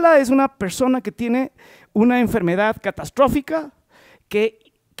 Paola es una persona que tiene una enfermedad catastrófica, que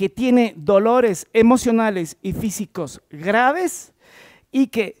tiene dolores emocionales y físicos graves, y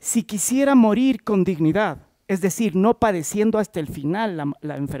que si quisiera morir con dignidad, es decir, no padeciendo hasta el final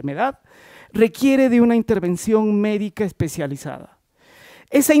la enfermedad, requiere de una intervención médica especializada.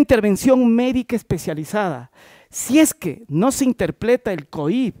 Esa intervención médica especializada, si es que no se interpreta el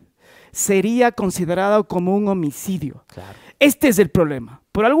COIP, sería considerado como un homicidio. Claro. Este es el problema.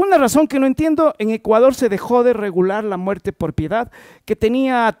 Por alguna razón que no entiendo, en Ecuador se dejó de regular la muerte por piedad, que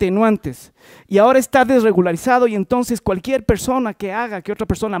tenía atenuantes, y ahora está desregularizado, y entonces cualquier persona que haga que otra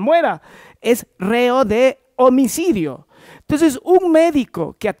persona muera es reo de homicidio. Entonces, un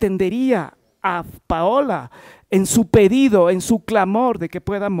médico que atendería a Paola en su pedido, en su clamor de que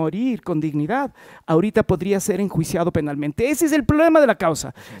pueda morir con dignidad, ahorita podría ser enjuiciado penalmente. Ese es el problema de la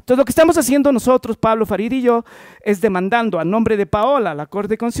causa. Entonces, lo que estamos haciendo nosotros, Pablo Farid y yo, es demandando a nombre de Paola a la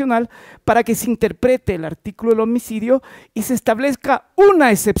Corte Constitucional para que se interprete el artículo del homicidio y se establezca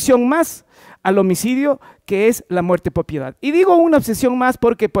una excepción más al homicidio, que es la muerte por piedad. Y digo una excepción más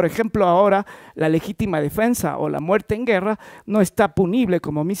porque, por ejemplo, ahora la legítima defensa o la muerte en guerra no está punible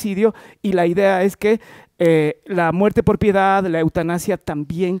como homicidio, y la idea es que la muerte por piedad, la eutanasia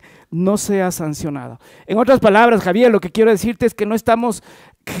también no sea sancionada. En otras palabras, Javier, lo que quiero decirte es que no estamos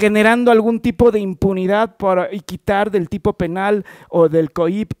generando algún tipo de impunidad y quitar del tipo penal o del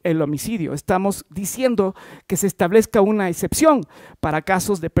COIP el homicidio. Estamos diciendo que se establezca una excepción para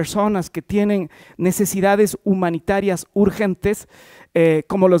casos de personas que tienen necesidades humanitarias urgentes,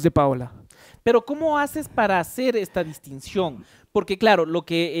 como los de Paola. Pero ¿cómo haces para hacer esta distinción? Porque claro, lo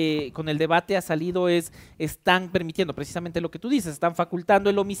que con el debate ha salido están permitiendo precisamente lo que tú dices, están facultando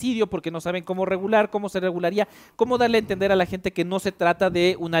el homicidio porque no saben cómo regular, cómo se regularía, cómo darle a entender a la gente que no se trata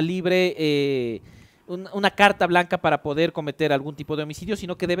de una libre, una carta blanca para poder cometer algún tipo de homicidio,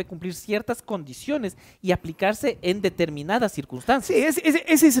 sino que debe cumplir ciertas condiciones y aplicarse en determinadas circunstancias. Sí,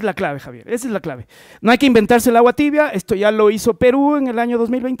 esa es la clave, Javier, esa es la clave. No hay que inventarse el agua tibia. Esto ya lo hizo Perú en el año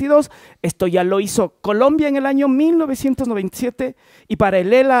 2022, esto ya lo hizo Colombia en el año 1997 y para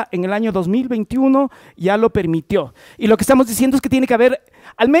el ELA en el año 2021 ya lo permitió. Y lo que estamos diciendo es que tiene que haber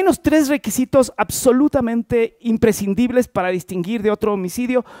al menos 3 requisitos absolutamente imprescindibles para distinguir de otro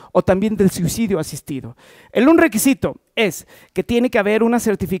homicidio o también del suicidio asistido. Un requisito es que tiene que haber una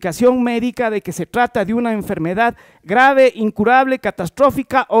certificación médica de que se trata de una enfermedad grave, incurable,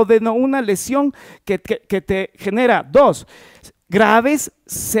 catastrófica o de una lesión que te genera 2 graves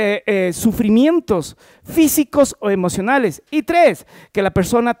sufrimientos físicos o emocionales, y 3, que la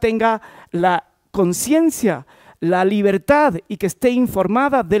persona tenga la conciencia, la libertad y que esté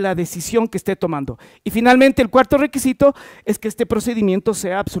informada de la decisión que esté tomando. Y finalmente, el 4 requisito es que este procedimiento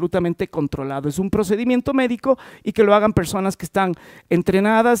sea absolutamente controlado. Es un procedimiento médico y que lo hagan personas que están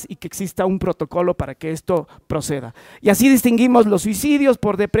entrenadas y que exista un protocolo para que esto proceda. Y así distinguimos los suicidios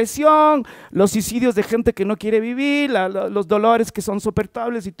por depresión, los suicidios de gente que no quiere vivir, los dolores que son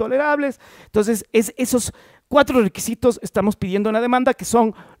soportables y tolerables. Entonces, esos 4 requisitos estamos pidiendo en la demanda, que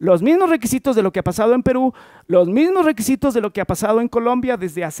son los mismos requisitos de lo que ha pasado en Perú, los mismos requisitos de lo que ha pasado en Colombia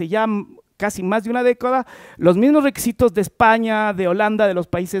desde hace ya casi más de una década, los mismos requisitos de España, de Holanda, de los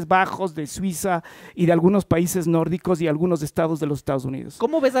Países Bajos, de Suiza y de algunos países nórdicos y algunos estados de los Estados Unidos.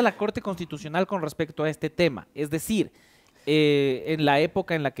 ¿Cómo ves a la Corte Constitucional con respecto a este tema? Es decir, en la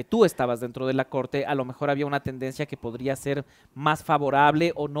época en la que tú estabas dentro de la Corte, a lo mejor había una tendencia que podría ser más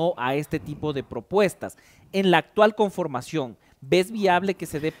favorable o no a este tipo de propuestas. En la actual conformación, ¿ves viable que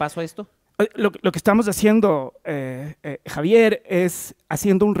se dé paso a esto? Lo que estamos haciendo, Javier, es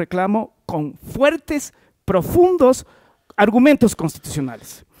haciendo un reclamo con fuertes, profundos argumentos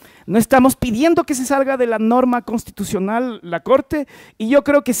constitucionales. No estamos pidiendo que se salga de la norma constitucional la Corte, y yo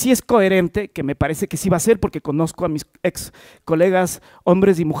creo que sí es coherente, que me parece que sí va a ser, porque conozco a mis ex colegas,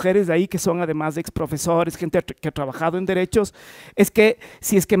 hombres y mujeres de ahí, que son además ex profesores, gente que ha trabajado en derechos, es que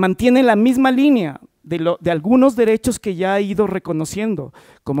si es que mantiene la misma línea de algunos derechos que ya ha ido reconociendo,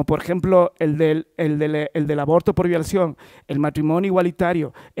 como por ejemplo el del aborto por violación, el matrimonio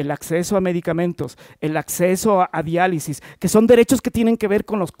igualitario, el acceso a medicamentos, el acceso a diálisis, que son derechos que tienen que ver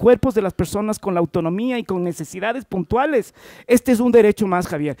con los cuerpos de las personas, con la autonomía y con necesidades puntuales. Este es un derecho más,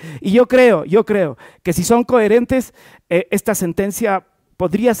 Javier. Y yo creo que si son coherentes, esta sentencia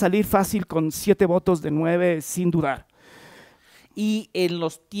podría salir fácil con 7 votos de 9 sin dudar. Y en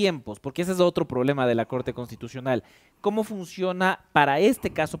los tiempos, porque ese es otro problema de la Corte Constitucional, ¿cómo funciona para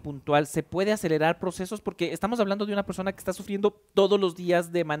este caso puntual? ¿Se puede acelerar procesos? Porque estamos hablando de una persona que está sufriendo todos los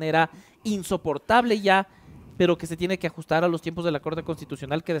días de manera insoportable ya, pero que se tiene que ajustar a los tiempos de la Corte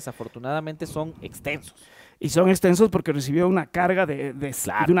Constitucional, que desafortunadamente son extensos. Y son extensos porque recibió una carga de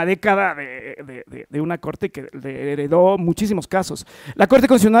una década de una Corte que le heredó muchísimos casos. La Corte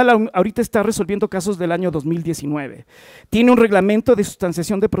Constitucional ahorita está resolviendo casos del año 2019. Tiene un reglamento de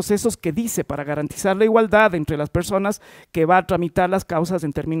sustanciación de procesos que dice, para garantizar la igualdad entre las personas, que va a tramitar las causas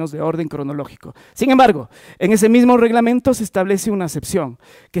en términos de orden cronológico. Sin embargo, en ese mismo reglamento se establece una excepción,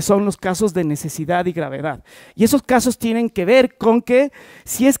 que son los casos de necesidad y gravedad. Y esos casos tienen que ver con que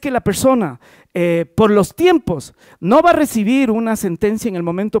si es que la persona por los tiempos no va a recibir una sentencia en el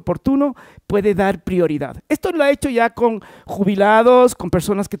momento oportuno, puede dar prioridad. Esto lo ha hecho ya con jubilados, con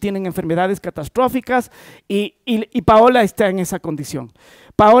personas que tienen enfermedades catastróficas, y Paola está en esa condición.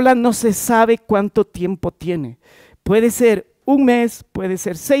 Paola no se sabe cuánto tiempo tiene. Puede ser un mes, puede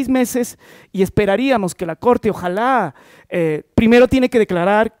ser 6 meses, y esperaríamos que la Corte, ojalá, primero tiene que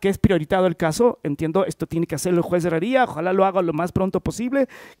declarar que es prioritario el caso. Entiendo, esto tiene que hacerlo el juez de herrería, ojalá lo haga lo más pronto posible,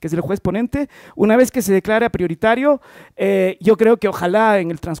 que es el juez ponente. Una vez que se declare prioritario, yo creo que ojalá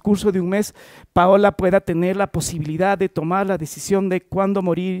en el transcurso de un mes Paola pueda tener la posibilidad de tomar la decisión de cuándo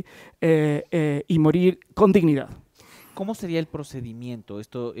morir y morir con dignidad. ¿Cómo sería el procedimiento?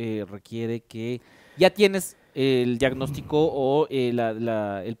 Esto requiere que ya tienes el diagnóstico o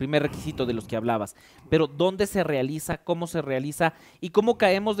el primer requisito de los que hablabas, pero ¿dónde se realiza? ¿Cómo se realiza? ¿Y cómo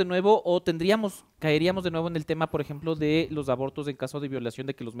caemos de nuevo o caeríamos de nuevo en el tema, por ejemplo, de los abortos en caso de violación,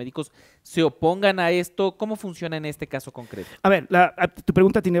 de que los médicos se opongan a esto? ¿Cómo funciona en este caso concreto? A ver, tu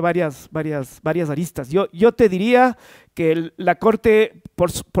pregunta tiene varias aristas. Yo te diría que la Corte,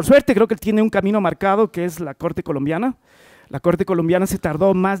 por suerte, creo que tiene un camino marcado, que es la Corte colombiana. La Corte colombiana se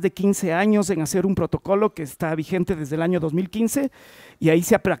tardó más de 15 años en hacer un protocolo que está vigente desde el año 2015, y ahí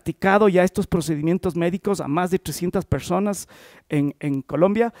se ha practicado ya estos procedimientos médicos a más de 300 personas en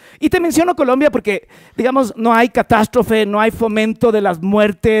Colombia. Y te menciono Colombia porque, digamos, no hay catástrofe, no hay fomento de las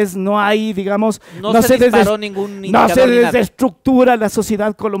muertes, no hay, digamos, no se disparó ningún indicador. No se desestructura la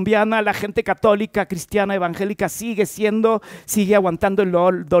sociedad colombiana, la gente católica, cristiana, evangélica sigue aguantando el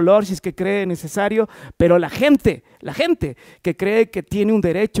dolor si es que cree necesario, pero la gente que cree que tiene un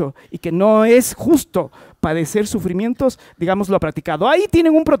derecho y que no es justo padecer sufrimientos, digamos, lo ha practicado. Ahí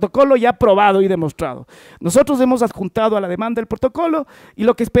tienen un protocolo ya probado y demostrado. Nosotros hemos adjuntado a la demanda el protocolo y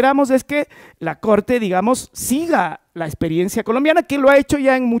lo que esperamos es que la Corte, digamos, siga la experiencia colombiana, que lo ha hecho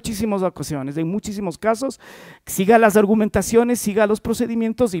ya en muchísimas ocasiones, en muchísimos casos, siga las argumentaciones, siga los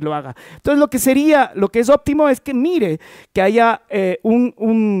procedimientos y lo haga. Entonces, lo que es óptimo es que mire que haya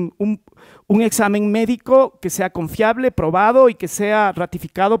un examen médico que sea confiable, probado y que sea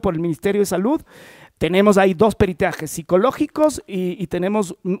ratificado por el Ministerio de Salud. Tenemos ahí 2 peritajes psicológicos y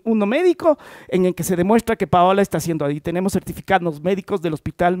tenemos uno médico en el que se demuestra que Paola está haciendo ahí. Tenemos certificados médicos del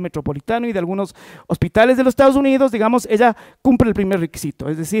Hospital Metropolitano y de algunos hospitales de los Estados Unidos. Digamos, ella cumple el primer requisito,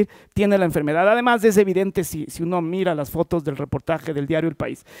 es decir, tiene la enfermedad. Además, es evidente si uno mira las fotos del reportaje del diario El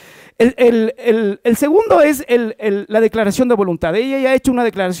País. El segundo es la declaración de voluntad. Ella ya ha hecho una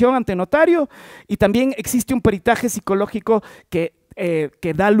declaración ante notario y también existe un peritaje psicológico que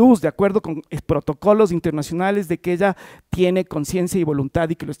da luz, de acuerdo con protocolos internacionales, de que ella tiene conciencia y voluntad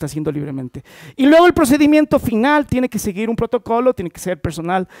y que lo está haciendo libremente. Y luego el procedimiento final tiene que seguir un protocolo, tiene que ser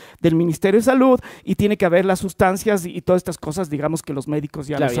personal del Ministerio de Salud y tiene que haber las sustancias y todas estas cosas, digamos que los médicos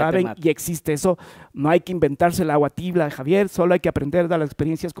ya lo saben y existe eso. No hay que inventarse el agua tibia, Javier, solo hay que aprender de las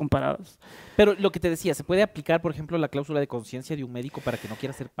experiencias comparadas. Pero lo que te decía, ¿se puede aplicar, por ejemplo, la cláusula de conciencia de un médico para que no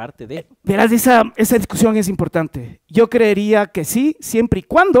quiera ser parte de? Verás, esa discusión es importante. Yo creería que sí, siempre y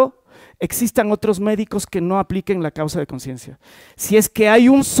cuando existan otros médicos que no apliquen la causa de conciencia. Si es que hay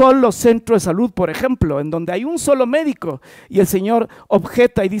un solo centro de salud, por ejemplo, en donde hay un solo médico y el señor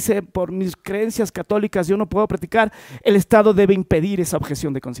objeta y dice, por mis creencias católicas yo no puedo practicar, el Estado debe impedir esa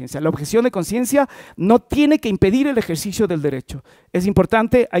objeción de conciencia. La objeción de conciencia no tiene que impedir el ejercicio del derecho. Es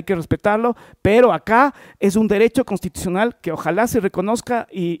importante, hay que respetarlo, pero acá es un derecho constitucional que ojalá se reconozca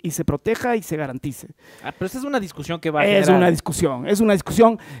y se proteja y se garantice. Pero esa es una discusión que va a generar. Es una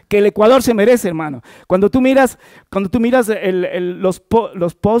discusión que el Ecuador se merece, hermano. Cuando tú miras los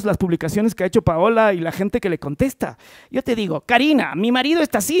posts, las publicaciones que ha hecho Paola y la gente que le contesta, yo te digo, Karina, mi marido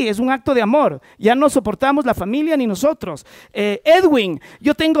está así, es un acto de amor, ya no soportamos la familia ni nosotros. Edwin,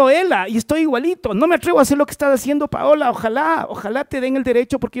 yo tengo ELA y estoy igualito, no me atrevo a hacer lo que estás haciendo, Paola, ojalá te den el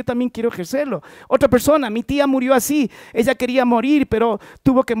derecho porque yo también quiero ejercerlo. Otra persona, mi tía murió así, ella quería morir, pero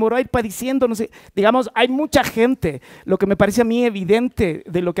tuvo que morir padeciendo, no sé. Digamos, hay mucha gente. Lo que me parece a mí evidente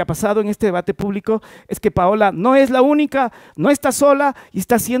de lo que ha pasado en este debate público es que Paola no es la única, no está sola y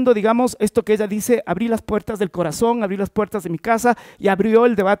está haciendo, digamos, esto que ella dice, abrí las puertas del corazón, abrí las puertas de mi casa y abrió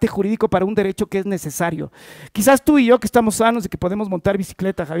el debate jurídico para un derecho que es necesario. Quizás tú y yo que estamos sanos y que podemos montar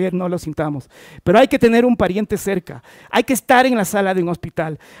bicicleta, Javier, no lo sintamos, pero hay que tener un pariente cerca, hay que estar en la sala de un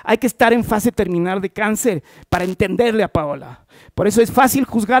hospital, hay que estar en fase terminal de cáncer para entenderle a Paola. Por eso es fácil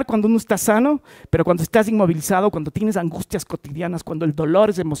juzgar cuando uno está sano, pero cuando estás inmovilizado, cuando tienes angustias cotidianas, cuando el dolor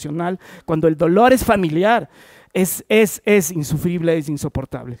es emocional, cuando el dolor es familiar, es insufrible, es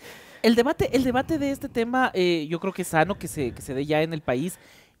insoportable. El debate de este tema, yo creo que es sano que se dé ya en el país.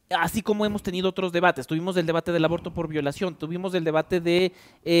 Así como hemos tenido otros debates, tuvimos el debate del aborto por violación, tuvimos el debate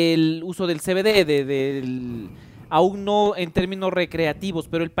del uso del CBD, aún no en términos recreativos,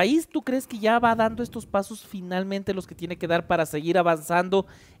 pero el país, ¿tú crees que ya va dando estos pasos finalmente los que tiene que dar para seguir avanzando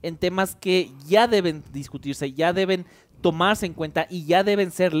en temas que ya deben discutirse, ya deben tomarse en cuenta y ya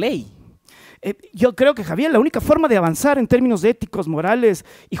deben ser ley? Yo creo que, Javier, la única forma de avanzar en términos éticos, morales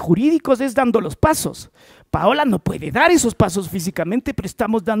y jurídicos es dando los pasos. Paola no puede dar esos pasos físicamente, pero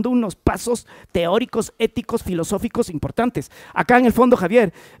estamos dando unos pasos teóricos, éticos, filosóficos importantes. Acá en el fondo,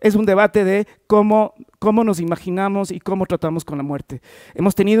 Javier, es un debate de cómo nos imaginamos y cómo tratamos con la muerte.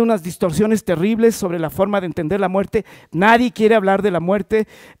 Hemos tenido unas distorsiones terribles sobre la forma de entender la muerte. Nadie quiere hablar de la muerte.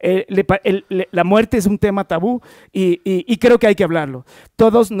 La muerte es un tema tabú y creo que hay que hablarlo.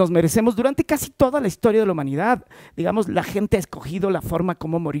 Todos nos merecemos, durante casi toda la historia de la humanidad, digamos, la gente ha escogido la forma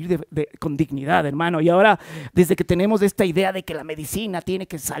como morir con dignidad, hermano. Y ahora, desde que tenemos esta idea de que la medicina tiene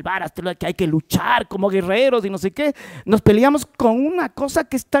que salvar, hasta que hay que luchar como guerreros y no sé qué, nos peleamos con una cosa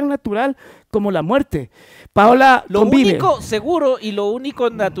que es tan natural como la muerte. Paola lo convive. único seguro y lo único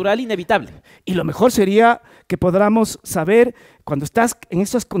natural inevitable. Y lo mejor sería que podamos saber, cuando estás en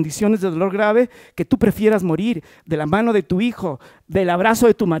esas condiciones de dolor grave, que tú prefieras morir de la mano de tu hijo, del abrazo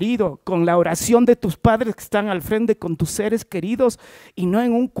de tu marido, con la oración de tus padres que están al frente, con tus seres queridos, y no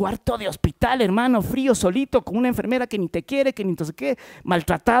en un cuarto de hospital, hermano, frío, solito, con una enfermera que ni te quiere, que ni no sé qué,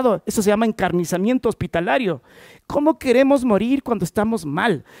 maltratado. Eso se llama encarnizamiento hospitalario. ¿Cómo queremos morir cuando estamos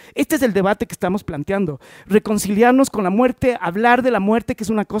mal? Este es el debate que estamos planteando. Reconciliarnos con la muerte, hablar de la muerte, que es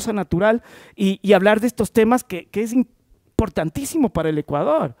una cosa natural, y hablar de estos temas que es importantísimo para el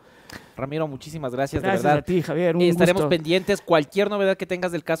Ecuador. Ramiro, muchísimas gracias, Gracias de verdad. a ti, Javier. Estaremos pendientes. Cualquier novedad que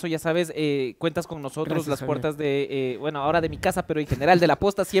tengas del caso, ya sabes, cuentas con nosotros. Gracias, las Javier. puertas de, bueno, ahora de mi casa, pero en general de la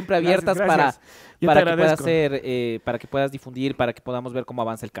posta siempre abiertas Gracias. para que puedas para que puedas difundir, para que podamos ver cómo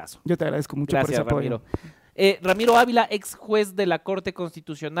avanza el caso. Yo te agradezco mucho Gracias, por ese apoyo. Ramiro. Ramiro Ávila, ex juez de la Corte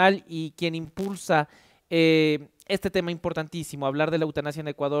Constitucional y quien impulsa este tema importantísimo. Hablar de la eutanasia en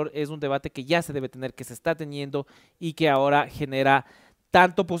Ecuador es un debate que ya se debe tener, que se está teniendo y que ahora genera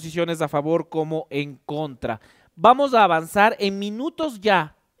tanto posiciones a favor como en contra. Vamos a avanzar en minutos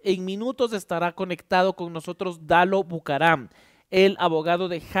ya. En minutos estará conectado con nosotros Dalo Bucaram, el abogado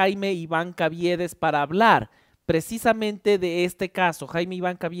de Jaime Iván Kaviedes, para hablar precisamente de este caso. Jaime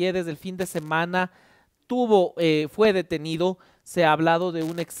Iván Kaviedes el fin de semana fue detenido. Se ha hablado de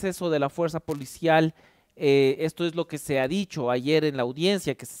un exceso de la fuerza policial. Esto es lo que se ha dicho ayer en la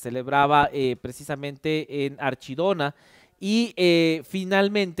audiencia que se celebraba precisamente en Archidona. Y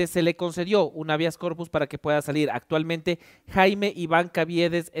finalmente se le concedió un habeas corpus para que pueda salir. Actualmente Jaime Iván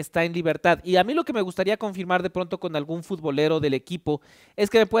Kaviedes está en libertad. Y a mí lo que me gustaría confirmar de pronto con algún futbolero del equipo es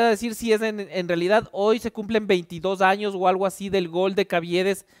que me pueda decir si es en realidad hoy se cumplen 22 años o algo así del gol de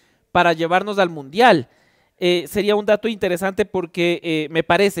Kaviedes para llevarnos al Mundial. Sería un dato interesante porque me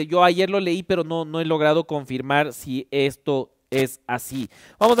parece, yo ayer lo leí pero no he logrado confirmar si esto es así.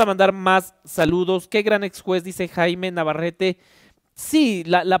 Vamos a mandar más saludos. Qué gran ex juez, dice Jaime Navarrete. Sí,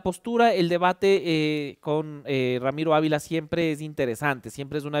 la postura, el debate con Ramiro Ávila siempre es interesante,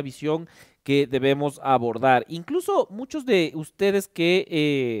 siempre es una visión que debemos abordar. Incluso muchos de ustedes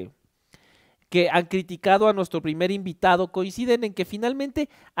que han criticado a nuestro primer invitado coinciden en que finalmente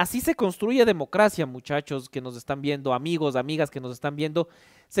así se construye democracia, muchachos que nos están viendo, amigos, amigas que nos están viendo.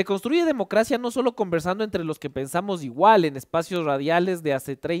 Se construye democracia no solo conversando entre los que pensamos igual en espacios radiales de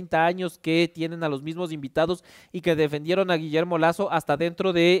hace 30 años que tienen a los mismos invitados y que defendieron a Guillermo Lasso hasta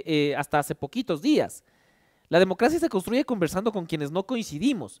hasta hace poquitos días. La democracia se construye conversando con quienes no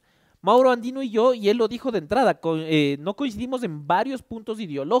coincidimos. Mauro Andino y yo, y él lo dijo de entrada, no coincidimos en varios puntos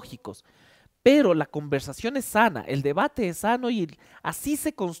ideológicos. Pero la conversación es sana, el debate es sano y así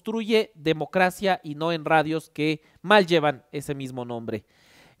se construye democracia y no en radios que mal llevan ese mismo nombre.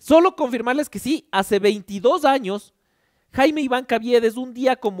 Solo confirmarles que sí, hace 22 años, Jaime Iván Kaviedes un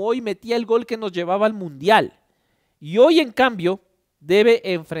día como hoy metía el gol que nos llevaba al Mundial. Y hoy, en cambio,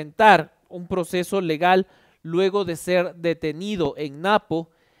 debe enfrentar un proceso legal luego de ser detenido en Napo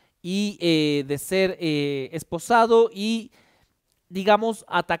y de ser esposado y digamos,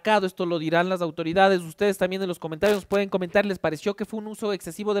 atacado. Esto lo dirán las autoridades. Ustedes también en los comentarios nos pueden comentar. ¿Les pareció que fue un uso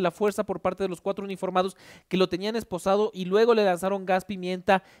excesivo de la fuerza por parte de los 4 uniformados que lo tenían esposado y luego le lanzaron gas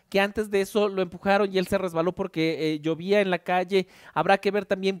pimienta, que antes de eso lo empujaron y él se resbaló porque llovía en la calle? Habrá que ver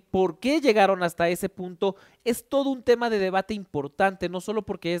también por qué llegaron hasta ese punto. Es todo un tema de debate importante, no solo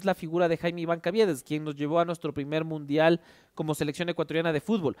porque es la figura de Jaime Iván Kaviedes, quien nos llevó a nuestro primer mundial como selección ecuatoriana de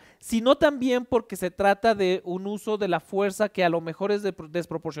fútbol, sino también porque se trata de un uso de la fuerza que a lo mejor es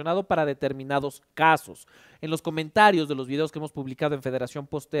desproporcionado para determinados casos. En los comentarios de los videos que hemos publicado en Federación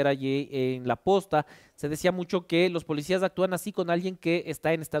Postera y en La Posta, se decía mucho que los policías actúan así con alguien que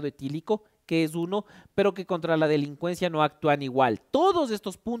está en estado etílico, que es uno, pero que contra la delincuencia no actúan igual. Todos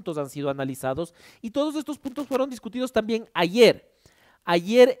estos puntos han sido analizados y todos estos puntos fueron discutidos también ayer.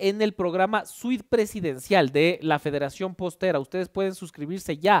 ayer en el programa Suite Presidencial de la Federación Postera. Ustedes pueden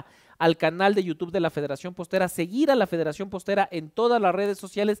suscribirse ya al canal de YouTube de la Federación Postera, seguir a la Federación Postera en todas las redes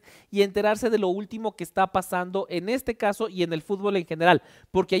sociales y enterarse de lo último que está pasando en este caso y en el fútbol en general.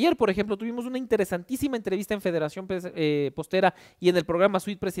 Porque ayer, por ejemplo, tuvimos una interesantísima entrevista en Federación Postera y en el programa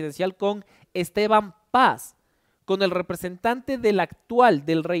Suite Presidencial con Esteban Paz, con el representante del actual,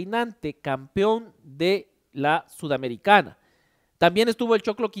 del reinante campeón de la Sudamericana. También estuvo el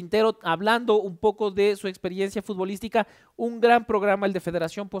Choclo Quintero hablando un poco de su experiencia futbolística. Un gran programa el de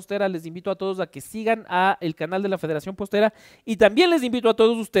Federación Postera. Les invito a todos a que sigan el canal de la Federación Postera y también les invito a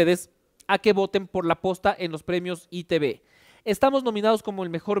todos ustedes a que voten por la posta en los premios ITV. Estamos nominados como el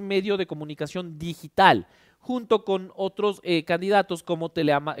mejor medio de comunicación digital, junto con otros candidatos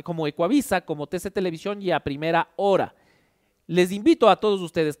como Ecuavisa, como TC Televisión y A Primera Hora. Les invito a todos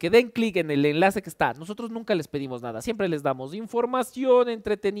ustedes que den clic en el enlace que está. Nosotros nunca les pedimos nada, siempre les damos información,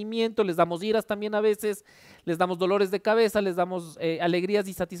 entretenimiento, les damos iras también a veces, les damos dolores de cabeza, les damos alegrías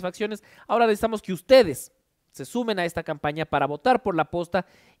y satisfacciones. Ahora necesitamos que ustedes se sumen a esta campaña para votar por la posta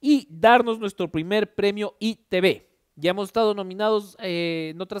y darnos nuestro primer premio ITV. Ya hemos estado nominados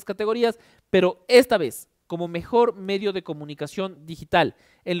en otras categorías, pero esta vez, como mejor medio de comunicación digital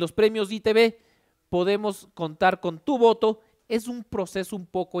en los premios ITV, podemos contar con tu voto. Es un proceso un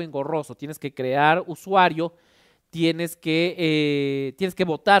poco engorroso, tienes que crear usuario, tienes que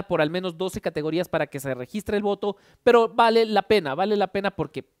votar por al menos 12 categorías para que se registre el voto, pero vale la pena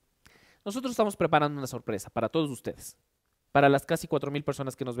porque nosotros estamos preparando una sorpresa para todos ustedes, para las casi 4,000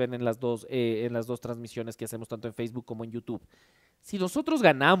 personas que nos ven en las dos transmisiones que hacemos tanto en Facebook como en YouTube. Si nosotros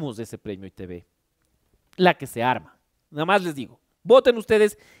ganamos ese premio ITV, la que se arma, nada más les digo, voten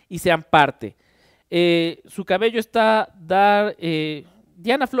ustedes y sean parte. Su cabello está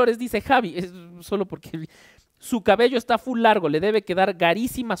Diana Flores dice Javi, es solo porque su cabello está full largo, le debe quedar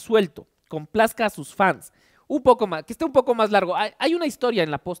garísima suelto, complazca a sus fans, un poco más, que esté un poco más largo. Hay una historia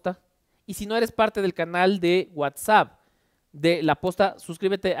en la posta y si no eres parte del canal de WhatsApp de la posta,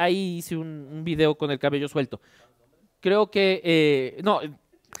 suscríbete, ahí hice un video con el cabello suelto. Creo que, no,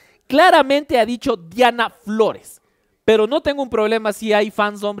 claramente ha dicho Diana Flores. Pero no tengo un problema si hay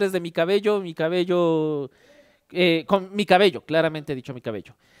fans hombres de mi cabello, con mi cabello, claramente he dicho mi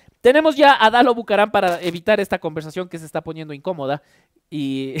cabello. Tenemos ya a Dalo Bucarán para evitar esta conversación que se está poniendo incómoda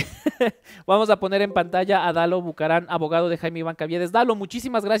y vamos a poner en pantalla a Dalo Bucarán, abogado de Jaime Iván Kaviedes. Dalo,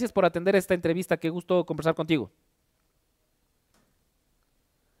 muchísimas gracias por atender esta entrevista, qué gusto conversar contigo.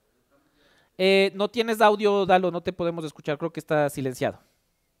 No tienes audio, Dalo, no te podemos escuchar, creo que está silenciado.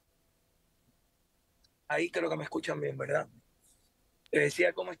 Ahí creo que me escuchan bien, ¿verdad? Les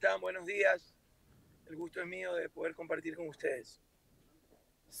decía, ¿cómo están? Buenos días. El gusto es mío de poder compartir con ustedes.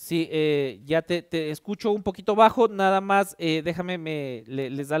 Sí, ya te escucho un poquito bajo, nada más déjame,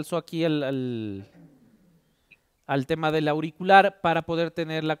 les alzo aquí al tema del auricular para poder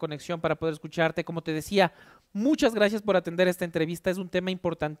tener la conexión, para poder escucharte. Como te decía, muchas gracias por atender esta entrevista, es un tema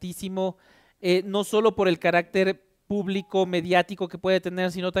importantísimo, no solo por el carácter público, mediático que puede tener,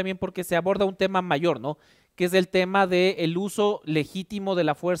 sino también porque se aborda un tema mayor, ¿no? Que es el tema del uso legítimo de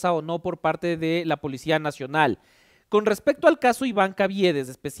la fuerza o no por parte de la Policía Nacional. Con respecto al caso Iván Kaviedes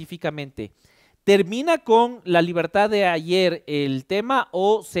específicamente, ¿termina con la libertad de ayer el tema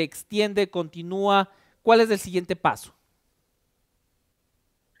o se extiende, continúa? ¿Cuál es el siguiente paso?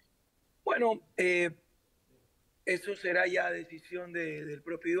 Bueno, eso será ya decisión del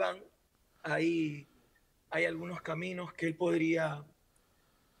propio Iván. Hay algunos caminos que él podría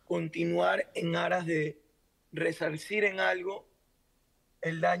continuar en aras de resarcir en algo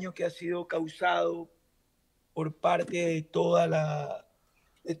el daño que ha sido causado por parte de todo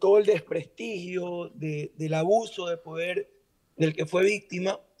el desprestigio, del abuso de poder del que fue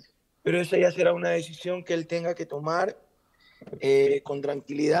víctima, pero esa ya será una decisión que él tenga que tomar con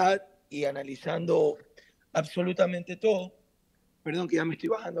tranquilidad y analizando absolutamente todo. Perdón que ya me estoy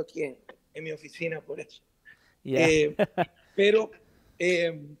bajando aquí en mi oficina por eso. Yeah. Pero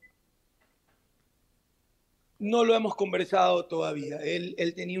no lo hemos conversado todavía.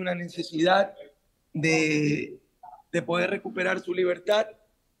 Él tenía una necesidad de poder recuperar su libertad.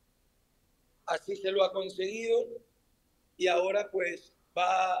 Así se lo ha conseguido y ahora pues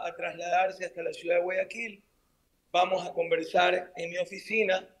va a trasladarse hasta la ciudad de Guayaquil. Vamos a conversar en mi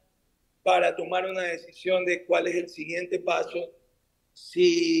oficina para tomar una decisión de cuál es el siguiente paso,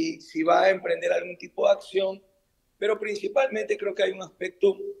 si va a emprender algún tipo de acción. Pero principalmente creo que hay un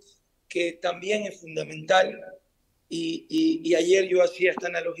aspecto que también es fundamental y ayer yo hacía esta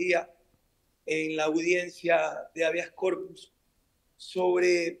analogía en la audiencia de habeas corpus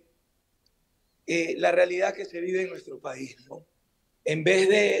sobre la realidad que se vive en nuestro país, ¿no? en vez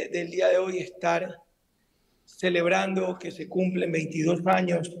del día de hoy estar celebrando que se cumplen 22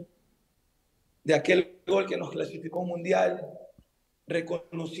 años de aquel gol que nos clasificó mundial,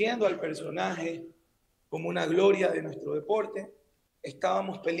 reconociendo al personaje como una gloria de nuestro deporte,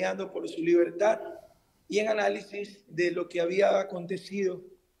 estábamos peleando por su libertad y en análisis de lo que había acontecido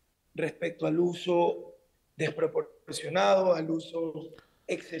respecto al uso desproporcionado, al uso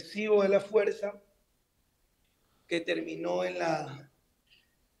excesivo de la fuerza, que terminó en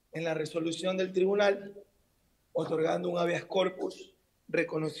la resolución del tribunal, otorgando un habeas corpus,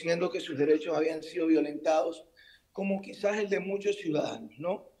 reconociendo que sus derechos habían sido violentados, como quizás el de muchos ciudadanos,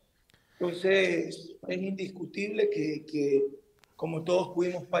 ¿no? Entonces, es indiscutible que como todos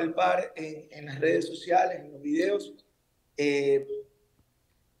pudimos palpar en las redes sociales, en los videos,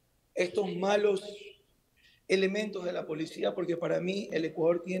 estos malos elementos de la policía, porque para mí el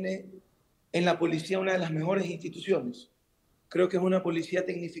Ecuador tiene en la policía una de las mejores instituciones. Creo que es una policía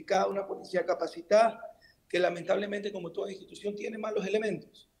tecnificada, una policía capacitada, que lamentablemente, como toda institución, tiene malos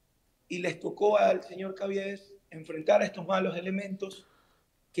elementos. Y les tocó al señor Kaviedes enfrentar a estos malos elementos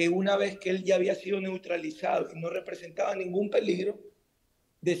que una vez que él ya había sido neutralizado y no representaba ningún peligro,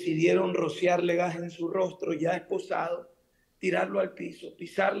 decidieron rociarle gas en su rostro ya esposado, tirarlo al piso,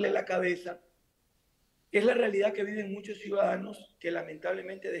 pisarle la cabeza. Es la realidad que viven muchos ciudadanos que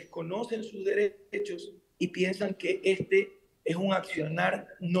lamentablemente desconocen sus derechos y piensan que este es un accionar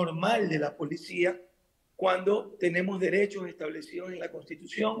normal de la policía cuando tenemos derechos establecidos en la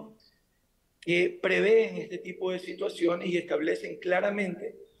Constitución que prevén este tipo de situaciones y establecen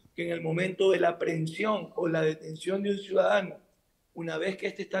claramente que en el momento de la aprehensión o la detención de un ciudadano, una vez que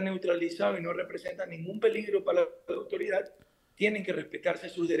éste está neutralizado y no representa ningún peligro para la autoridad, tienen que respetarse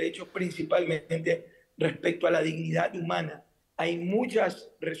sus derechos, principalmente respecto a la dignidad humana. Hay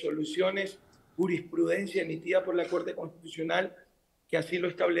muchas resoluciones, jurisprudencia emitida por la Corte Constitucional que así lo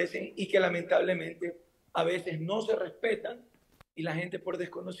establecen y que lamentablemente a veces no se respetan y la gente por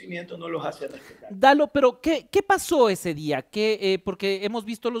desconocimiento no los hace respetar. Dalo, pero ¿qué pasó ese día? Porque hemos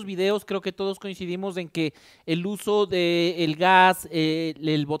visto los videos, creo que todos coincidimos en que el uso del gas,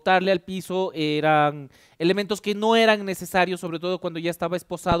 el botarle al piso, eran elementos que no eran necesarios, sobre todo cuando ya estaba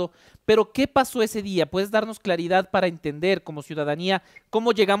esposado. Pero ¿qué pasó ese día? ¿Puedes darnos claridad para entender como ciudadanía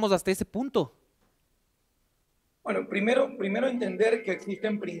cómo llegamos hasta ese punto? Bueno, primero entender que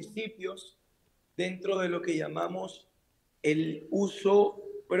existen principios dentro de lo que llamamos el uso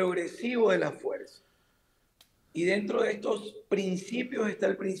progresivo de la fuerza. Y dentro de estos principios está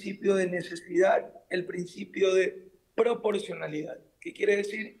el principio de necesidad, el principio de proporcionalidad. ¿Qué quiere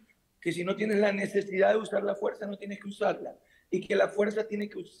decir? Que si no tienes la necesidad de usar la fuerza, no tienes que usarla. Y que la fuerza tiene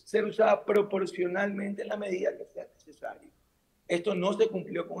que ser usada proporcionalmente en la medida que sea necesario. Esto no se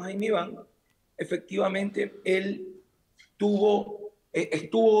cumplió con Jaime Iván. Efectivamente, él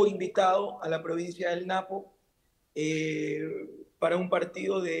estuvo invitado a la provincia del Napo para un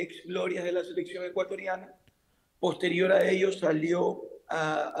partido de ex glorias de la selección ecuatoriana. Posterior a ello salió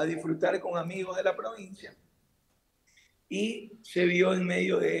a disfrutar con amigos de la provincia y se vio en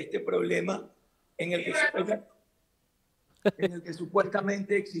medio de este problema en el que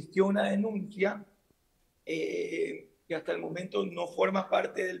supuestamente existió una denuncia que hasta el momento no forma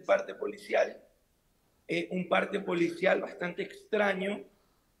parte del parte policial, un parte policial bastante extraño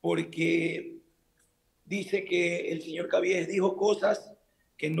porque dice que el señor Kaviedes dijo cosas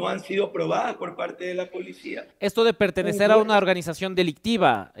que no han sido probadas por parte de la policía. Esto de pertenecer a una organización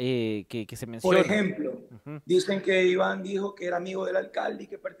delictiva que se menciona. Por ejemplo, dicen que Iván dijo que era amigo del alcalde y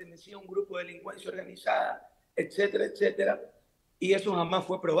que pertenecía a un grupo de delincuencia organizada, etcétera, etcétera, y eso jamás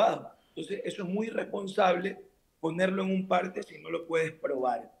fue probado. Entonces, eso es muy irresponsable ponerlo en un parte si no lo puedes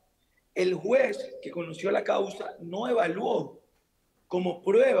probar. El juez que conoció la causa no evaluó como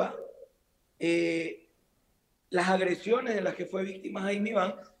prueba las agresiones de las que fue víctima Jaime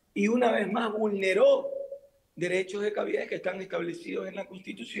Iván y una vez más vulneró derechos de Kaviedes que están establecidos en la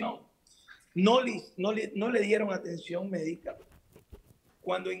Constitución. No le dieron atención médica.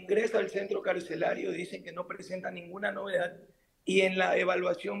 Cuando ingresa al centro carcelario dicen que no presenta ninguna novedad y en la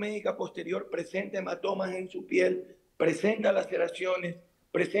evaluación médica posterior presenta hematomas en su piel, presenta laceraciones,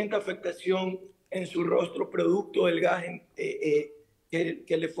 presenta afectación en su rostro producto del gas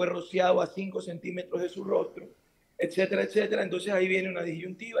que le fue rociado a 5 centímetros de su rostro, etcétera, etcétera. Entonces ahí viene una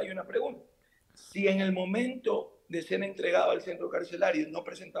disyuntiva y una pregunta. Si en el momento de ser entregado al centro carcelario no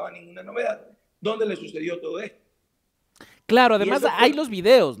presentaba ninguna novedad, ¿dónde le sucedió todo esto? Claro, además hay los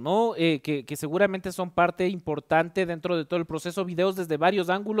videos, ¿no? Que seguramente son parte importante dentro de todo el proceso, videos desde varios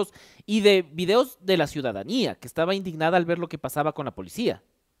ángulos y de videos de la ciudadanía, que estaba indignada al ver lo que pasaba con la policía.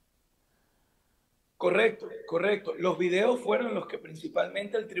 Correcto, correcto. Los videos fueron los que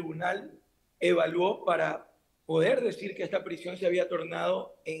principalmente el tribunal evaluó para poder decir que esta prisión se había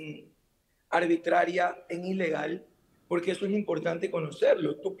tornado en arbitraria, en ilegal, porque eso es importante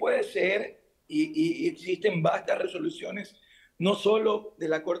conocerlo. Tú puedes ser, y existen vastas resoluciones, no solo de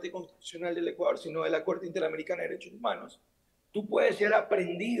la Corte Constitucional del Ecuador, sino de la Corte Interamericana de Derechos Humanos. Tú puedes ser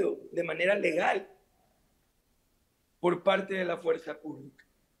aprehendido de manera legal por parte de la fuerza pública.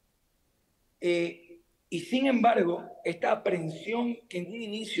 Y sin embargo, esta aprehensión que en un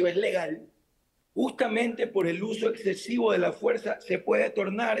inicio es legal, justamente por el uso excesivo de la fuerza, se puede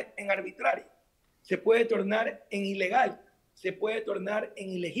tornar en arbitraria, se puede tornar en ilegal, se puede tornar en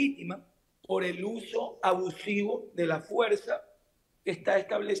ilegítima por el uso abusivo de la fuerza que está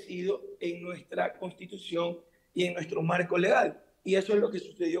establecido en nuestra Constitución y en nuestro marco legal. Y eso es lo que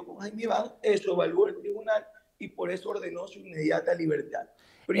sucedió con Jaime Iván, eso evaluó el tribunal y por eso ordenó su inmediata libertad.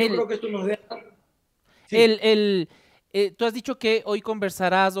 Pero yo creo que esto nos deja... Sí. Tú has dicho que hoy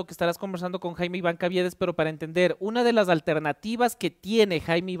conversarás o que estarás conversando con Jaime Iván Kaviedes, pero para entender, una de las alternativas que tiene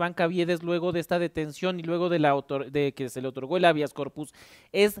Jaime Iván Kaviedes luego de esta detención y luego de que se le otorgó el habeas corpus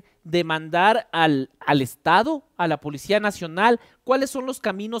es demandar al Estado, a la Policía Nacional. ¿Cuáles son los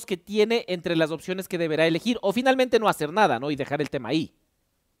caminos que tiene entre las opciones que deberá elegir? O finalmente no hacer nada, ¿no? Y dejar el tema ahí.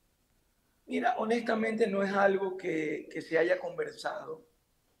 Mira, honestamente no es algo que se haya conversado.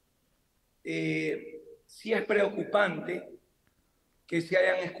 Sí es preocupante que se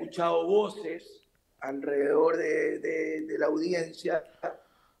hayan escuchado voces alrededor de la audiencia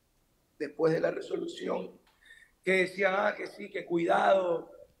después de la resolución que decían que sí, que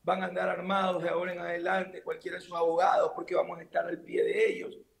cuidado, van a andar armados de ahora en adelante cualquiera de sus abogados porque vamos a estar al pie de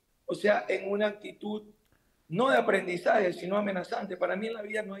ellos. O sea, en una actitud no de aprendizaje, sino amenazante. Para mí en la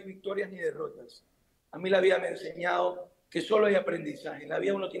vida no hay victorias ni derrotas. A mí la vida me ha enseñado que solo hay aprendizaje. En la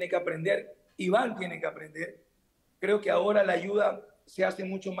vida uno tiene que aprender. Iván tiene que aprender. Creo que ahora la ayuda se hace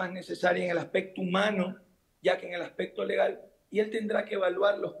mucho más necesaria en el aspecto humano, ya que en el aspecto legal, y él tendrá que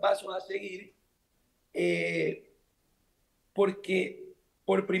evaluar los pasos a seguir, porque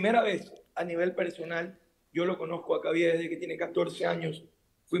por primera vez a nivel personal, yo lo conozco a Kaviedes desde que tiene 14 años,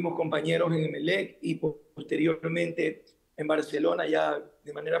 fuimos compañeros en Emelec y posteriormente en Barcelona ya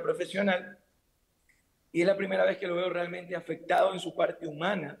de manera profesional, y es la primera vez que lo veo realmente afectado en su parte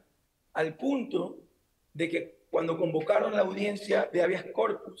humana, al punto de que cuando convocaron la audiencia de habeas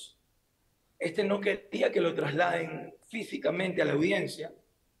corpus, no quería que lo trasladen físicamente a la audiencia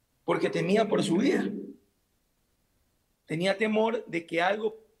porque temía por su vida. Tenía temor de que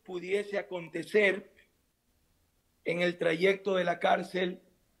algo pudiese acontecer en el trayecto de la cárcel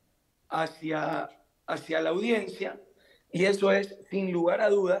hacia la audiencia, y eso es sin lugar a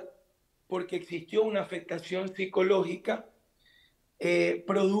dudas porque existió una afectación psicológica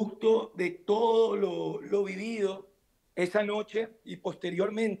producto de todo lo vivido esa noche y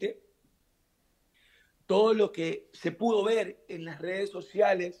posteriormente todo lo que se pudo ver en las redes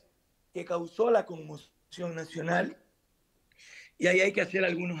sociales que causó la conmoción nacional. Y ahí hay que hacer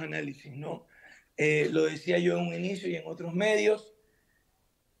algunos análisis, ¿no? Lo decía yo en un inicio y en otros medios,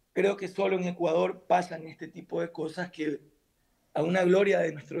 creo que solo en Ecuador pasan este tipo de cosas que a una gloria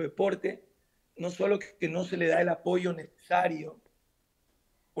de nuestro deporte, no solo que no se le da el apoyo necesario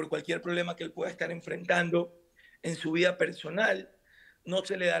por cualquier problema que él pueda estar enfrentando en su vida personal, no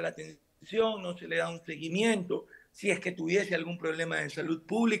se le da la atención, no se le da un seguimiento, si es que tuviese algún problema de salud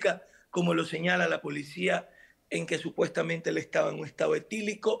pública, como lo señala la policía, en que supuestamente él estaba en un estado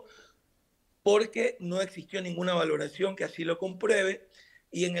etílico, porque no existió ninguna valoración que así lo compruebe,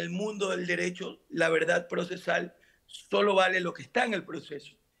 y en el mundo del derecho la verdad procesal solo vale lo que está en el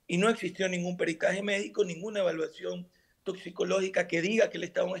proceso, y no existió ningún peritaje médico, ninguna evaluación toxicológica que diga que él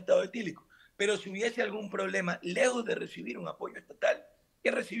estaba en un estado etílico. Pero si hubiese algún problema, lejos de recibir un apoyo estatal, ¿qué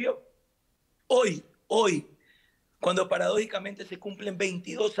recibió? Hoy, cuando paradójicamente se cumplen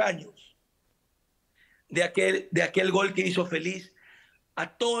 22 años de aquel gol que hizo feliz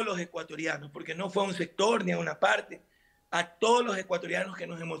a todos los ecuatorianos, porque no fue a un sector ni a una parte, a todos los ecuatorianos que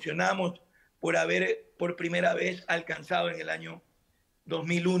nos emocionamos por haber por primera vez alcanzado en el año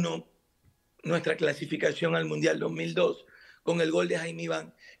 2001 nuestra clasificación al Mundial 2002 con el gol de Jaime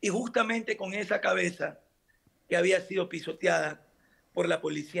Iván, y justamente con esa cabeza que había sido pisoteada por la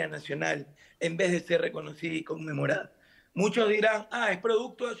Policía Nacional en vez de ser reconocida y conmemorada. Muchos dirán, es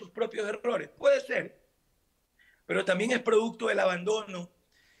producto de sus propios errores. Puede ser, pero también es producto del abandono,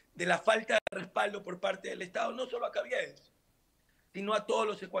 de la falta de respaldo por parte del Estado, no solo a Kaviedes, sino a todos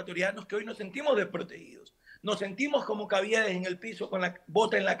los ecuatorianos que hoy nos sentimos desprotegidos. Nos sentimos como Kaviedes en el piso con la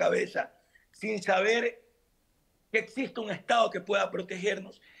bota en la cabeza, sin saber que existe un Estado que pueda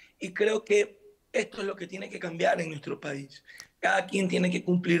protegernos. Y creo que Esto es lo que tiene que cambiar en nuestro país. Cada quien tiene que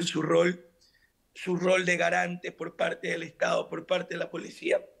cumplir su rol de garante por parte del Estado, por parte de la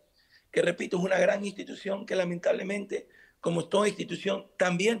policía, que repito, es una gran institución que lamentablemente, como toda institución,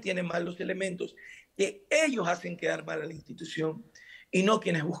 también tiene malos elementos que ellos hacen quedar mal a la institución y no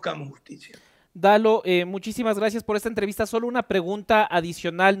quienes buscamos justicia. Dalo, muchísimas gracias por esta entrevista. Solo una pregunta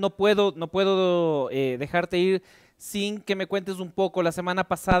adicional, no puedo dejarte ir sin que me cuentes un poco. La semana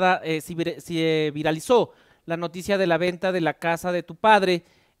pasada se viralizó la noticia de la venta de la casa de tu padre.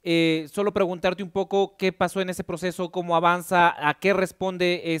 Solo preguntarte un poco qué pasó en ese proceso, cómo avanza, a qué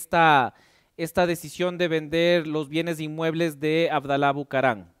responde esta decisión de vender los bienes inmuebles de Abdalá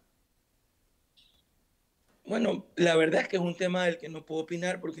Bucaram. Bueno, la verdad es que es un tema del que no puedo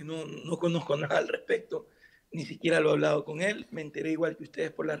opinar porque no conozco nada al respecto, ni siquiera lo he hablado con él, me enteré igual que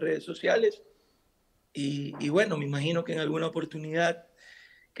ustedes por las redes sociales y bueno, me imagino que en alguna oportunidad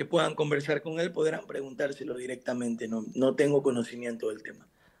que puedan conversar con él podrán preguntárselo directamente, no tengo conocimiento del tema.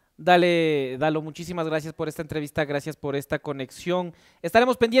 Dale, Dalo, muchísimas gracias por esta entrevista, gracias por esta conexión.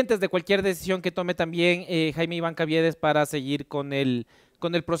 Estaremos pendientes de cualquier decisión que tome también Jaime Iván Kaviedes para seguir con el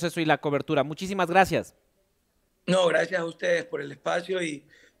proceso y la cobertura. Muchísimas gracias. No, gracias a ustedes por el espacio y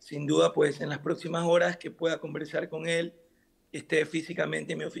sin duda pues en las próximas horas que pueda conversar con él, que esté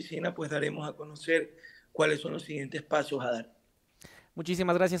físicamente en mi oficina, pues daremos a conocer cuáles son los siguientes pasos a dar.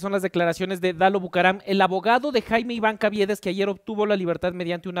 Muchísimas gracias. Son las declaraciones de Dalo Bucaram, el abogado de Jaime Iván Kaviedes, que ayer obtuvo la libertad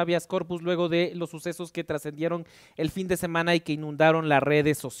mediante un habeas corpus luego de los sucesos que trascendieron el fin de semana y que inundaron las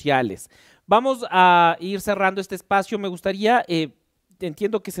redes sociales. Vamos a ir cerrando este espacio. Me gustaría,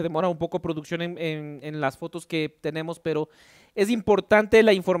 entiendo que se demora un poco producción en las fotos que tenemos, pero es importante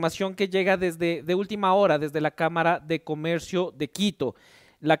la información que llega de última hora, desde la Cámara de Comercio de Quito.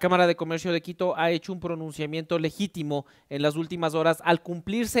 La Cámara de Comercio de Quito ha hecho un pronunciamiento legítimo en las últimas horas al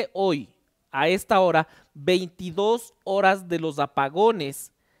cumplirse hoy, a esta hora, 22 horas de los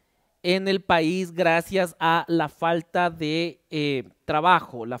apagones en el país gracias a la falta de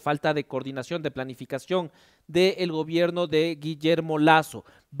trabajo, la falta de coordinación, de planificación del gobierno de Guillermo Lasso.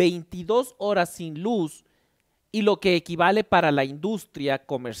 22 horas sin luz y lo que equivale para la industria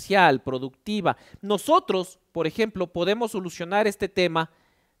comercial, productiva. Nosotros, por ejemplo, podemos solucionar este tema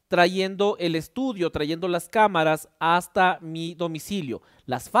trayendo el estudio, trayendo las cámaras hasta mi domicilio.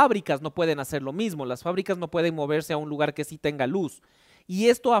 Las fábricas no pueden hacer lo mismo, las fábricas no pueden moverse a un lugar que sí tenga luz. Y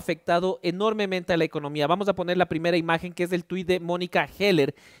esto ha afectado enormemente a la economía. Vamos a poner la primera imagen, que es del tuit de Mónica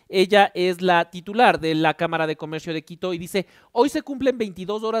Heller. Ella es la titular de la Cámara de Comercio de Quito y dice: hoy se cumplen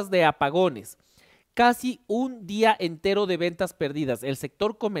 22 horas de apagones. Casi un día entero de ventas perdidas. El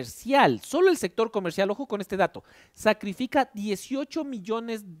sector comercial, solo el sector comercial, ojo con este dato, sacrifica 18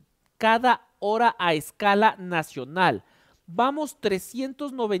 millones cada hora a escala nacional. Vamos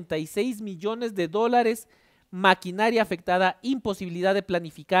 396 millones de dólares, maquinaria afectada, imposibilidad de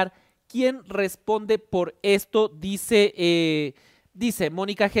planificar. ¿Quién responde por esto? Dice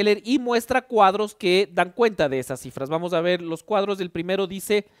Mónica Heller y muestra cuadros que dan cuenta de esas cifras. Vamos a ver los cuadros. Del primero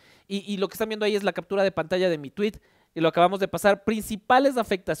dice... Y lo que están viendo ahí es la captura de pantalla de mi tweet y lo acabamos de pasar. Principales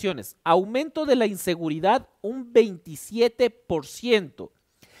afectaciones: aumento de la inseguridad, un 27%,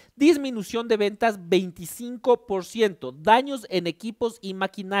 disminución de ventas, 25%, daños en equipos y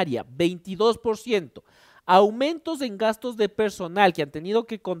maquinaria, 22%, aumentos en gastos de personal que han tenido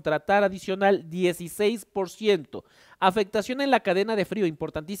que contratar adicional, 16%, afectación en la cadena de frío,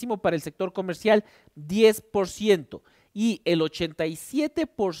 importantísimo para el sector comercial, 10%. Y el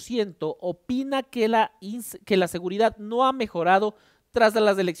 87% opina que la seguridad no ha mejorado tras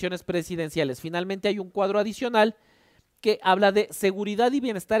las elecciones presidenciales. Finalmente hay un cuadro adicional que habla de seguridad y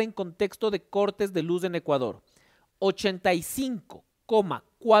bienestar en contexto de cortes de luz en Ecuador.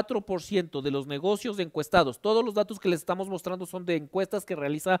 85,4% de los negocios encuestados, todos los datos que les estamos mostrando son de encuestas que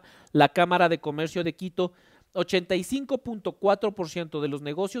realiza la Cámara de Comercio de Quito. 85,4% de los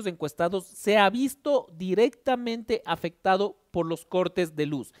negocios encuestados se ha visto directamente afectado por los cortes de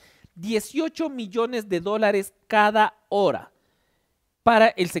luz. 18 millones de dólares cada hora para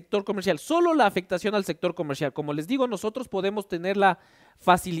el sector comercial. Solo la afectación al sector comercial. Como les digo, nosotros podemos tener la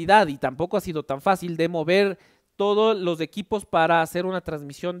facilidad, y tampoco ha sido tan fácil, de mover todos los equipos para hacer una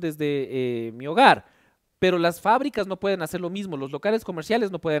transmisión desde mi hogar. Pero las fábricas no pueden hacer lo mismo, los locales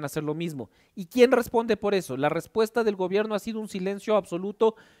comerciales no pueden hacer lo mismo. ¿Y quién responde por eso? La respuesta del gobierno ha sido un silencio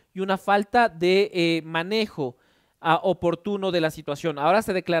absoluto y una falta de manejo oportuno de la situación. Ahora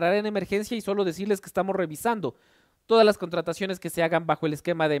se declarará en emergencia y solo decirles que estamos revisando todas las contrataciones que se hagan bajo el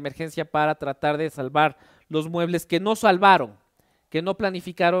esquema de emergencia para tratar de salvar los muebles que no salvaron, que no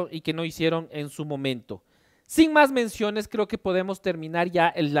planificaron y que no hicieron en su momento. Sin más menciones, creo que podemos terminar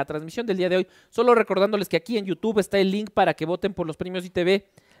ya la transmisión del día de hoy, solo recordándoles que aquí en YouTube está el link para que voten por los premios ITV.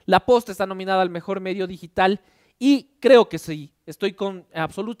 La Posta está nominada al mejor medio digital y creo que sí, estoy con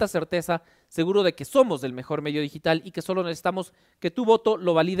absoluta certeza, seguro de que somos del mejor medio digital y que solo necesitamos que tu voto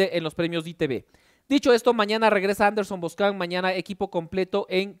lo valide en los premios ITV. Dicho esto, mañana regresa Anderson Boscan, mañana equipo completo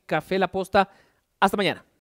en Café La Posta. Hasta mañana.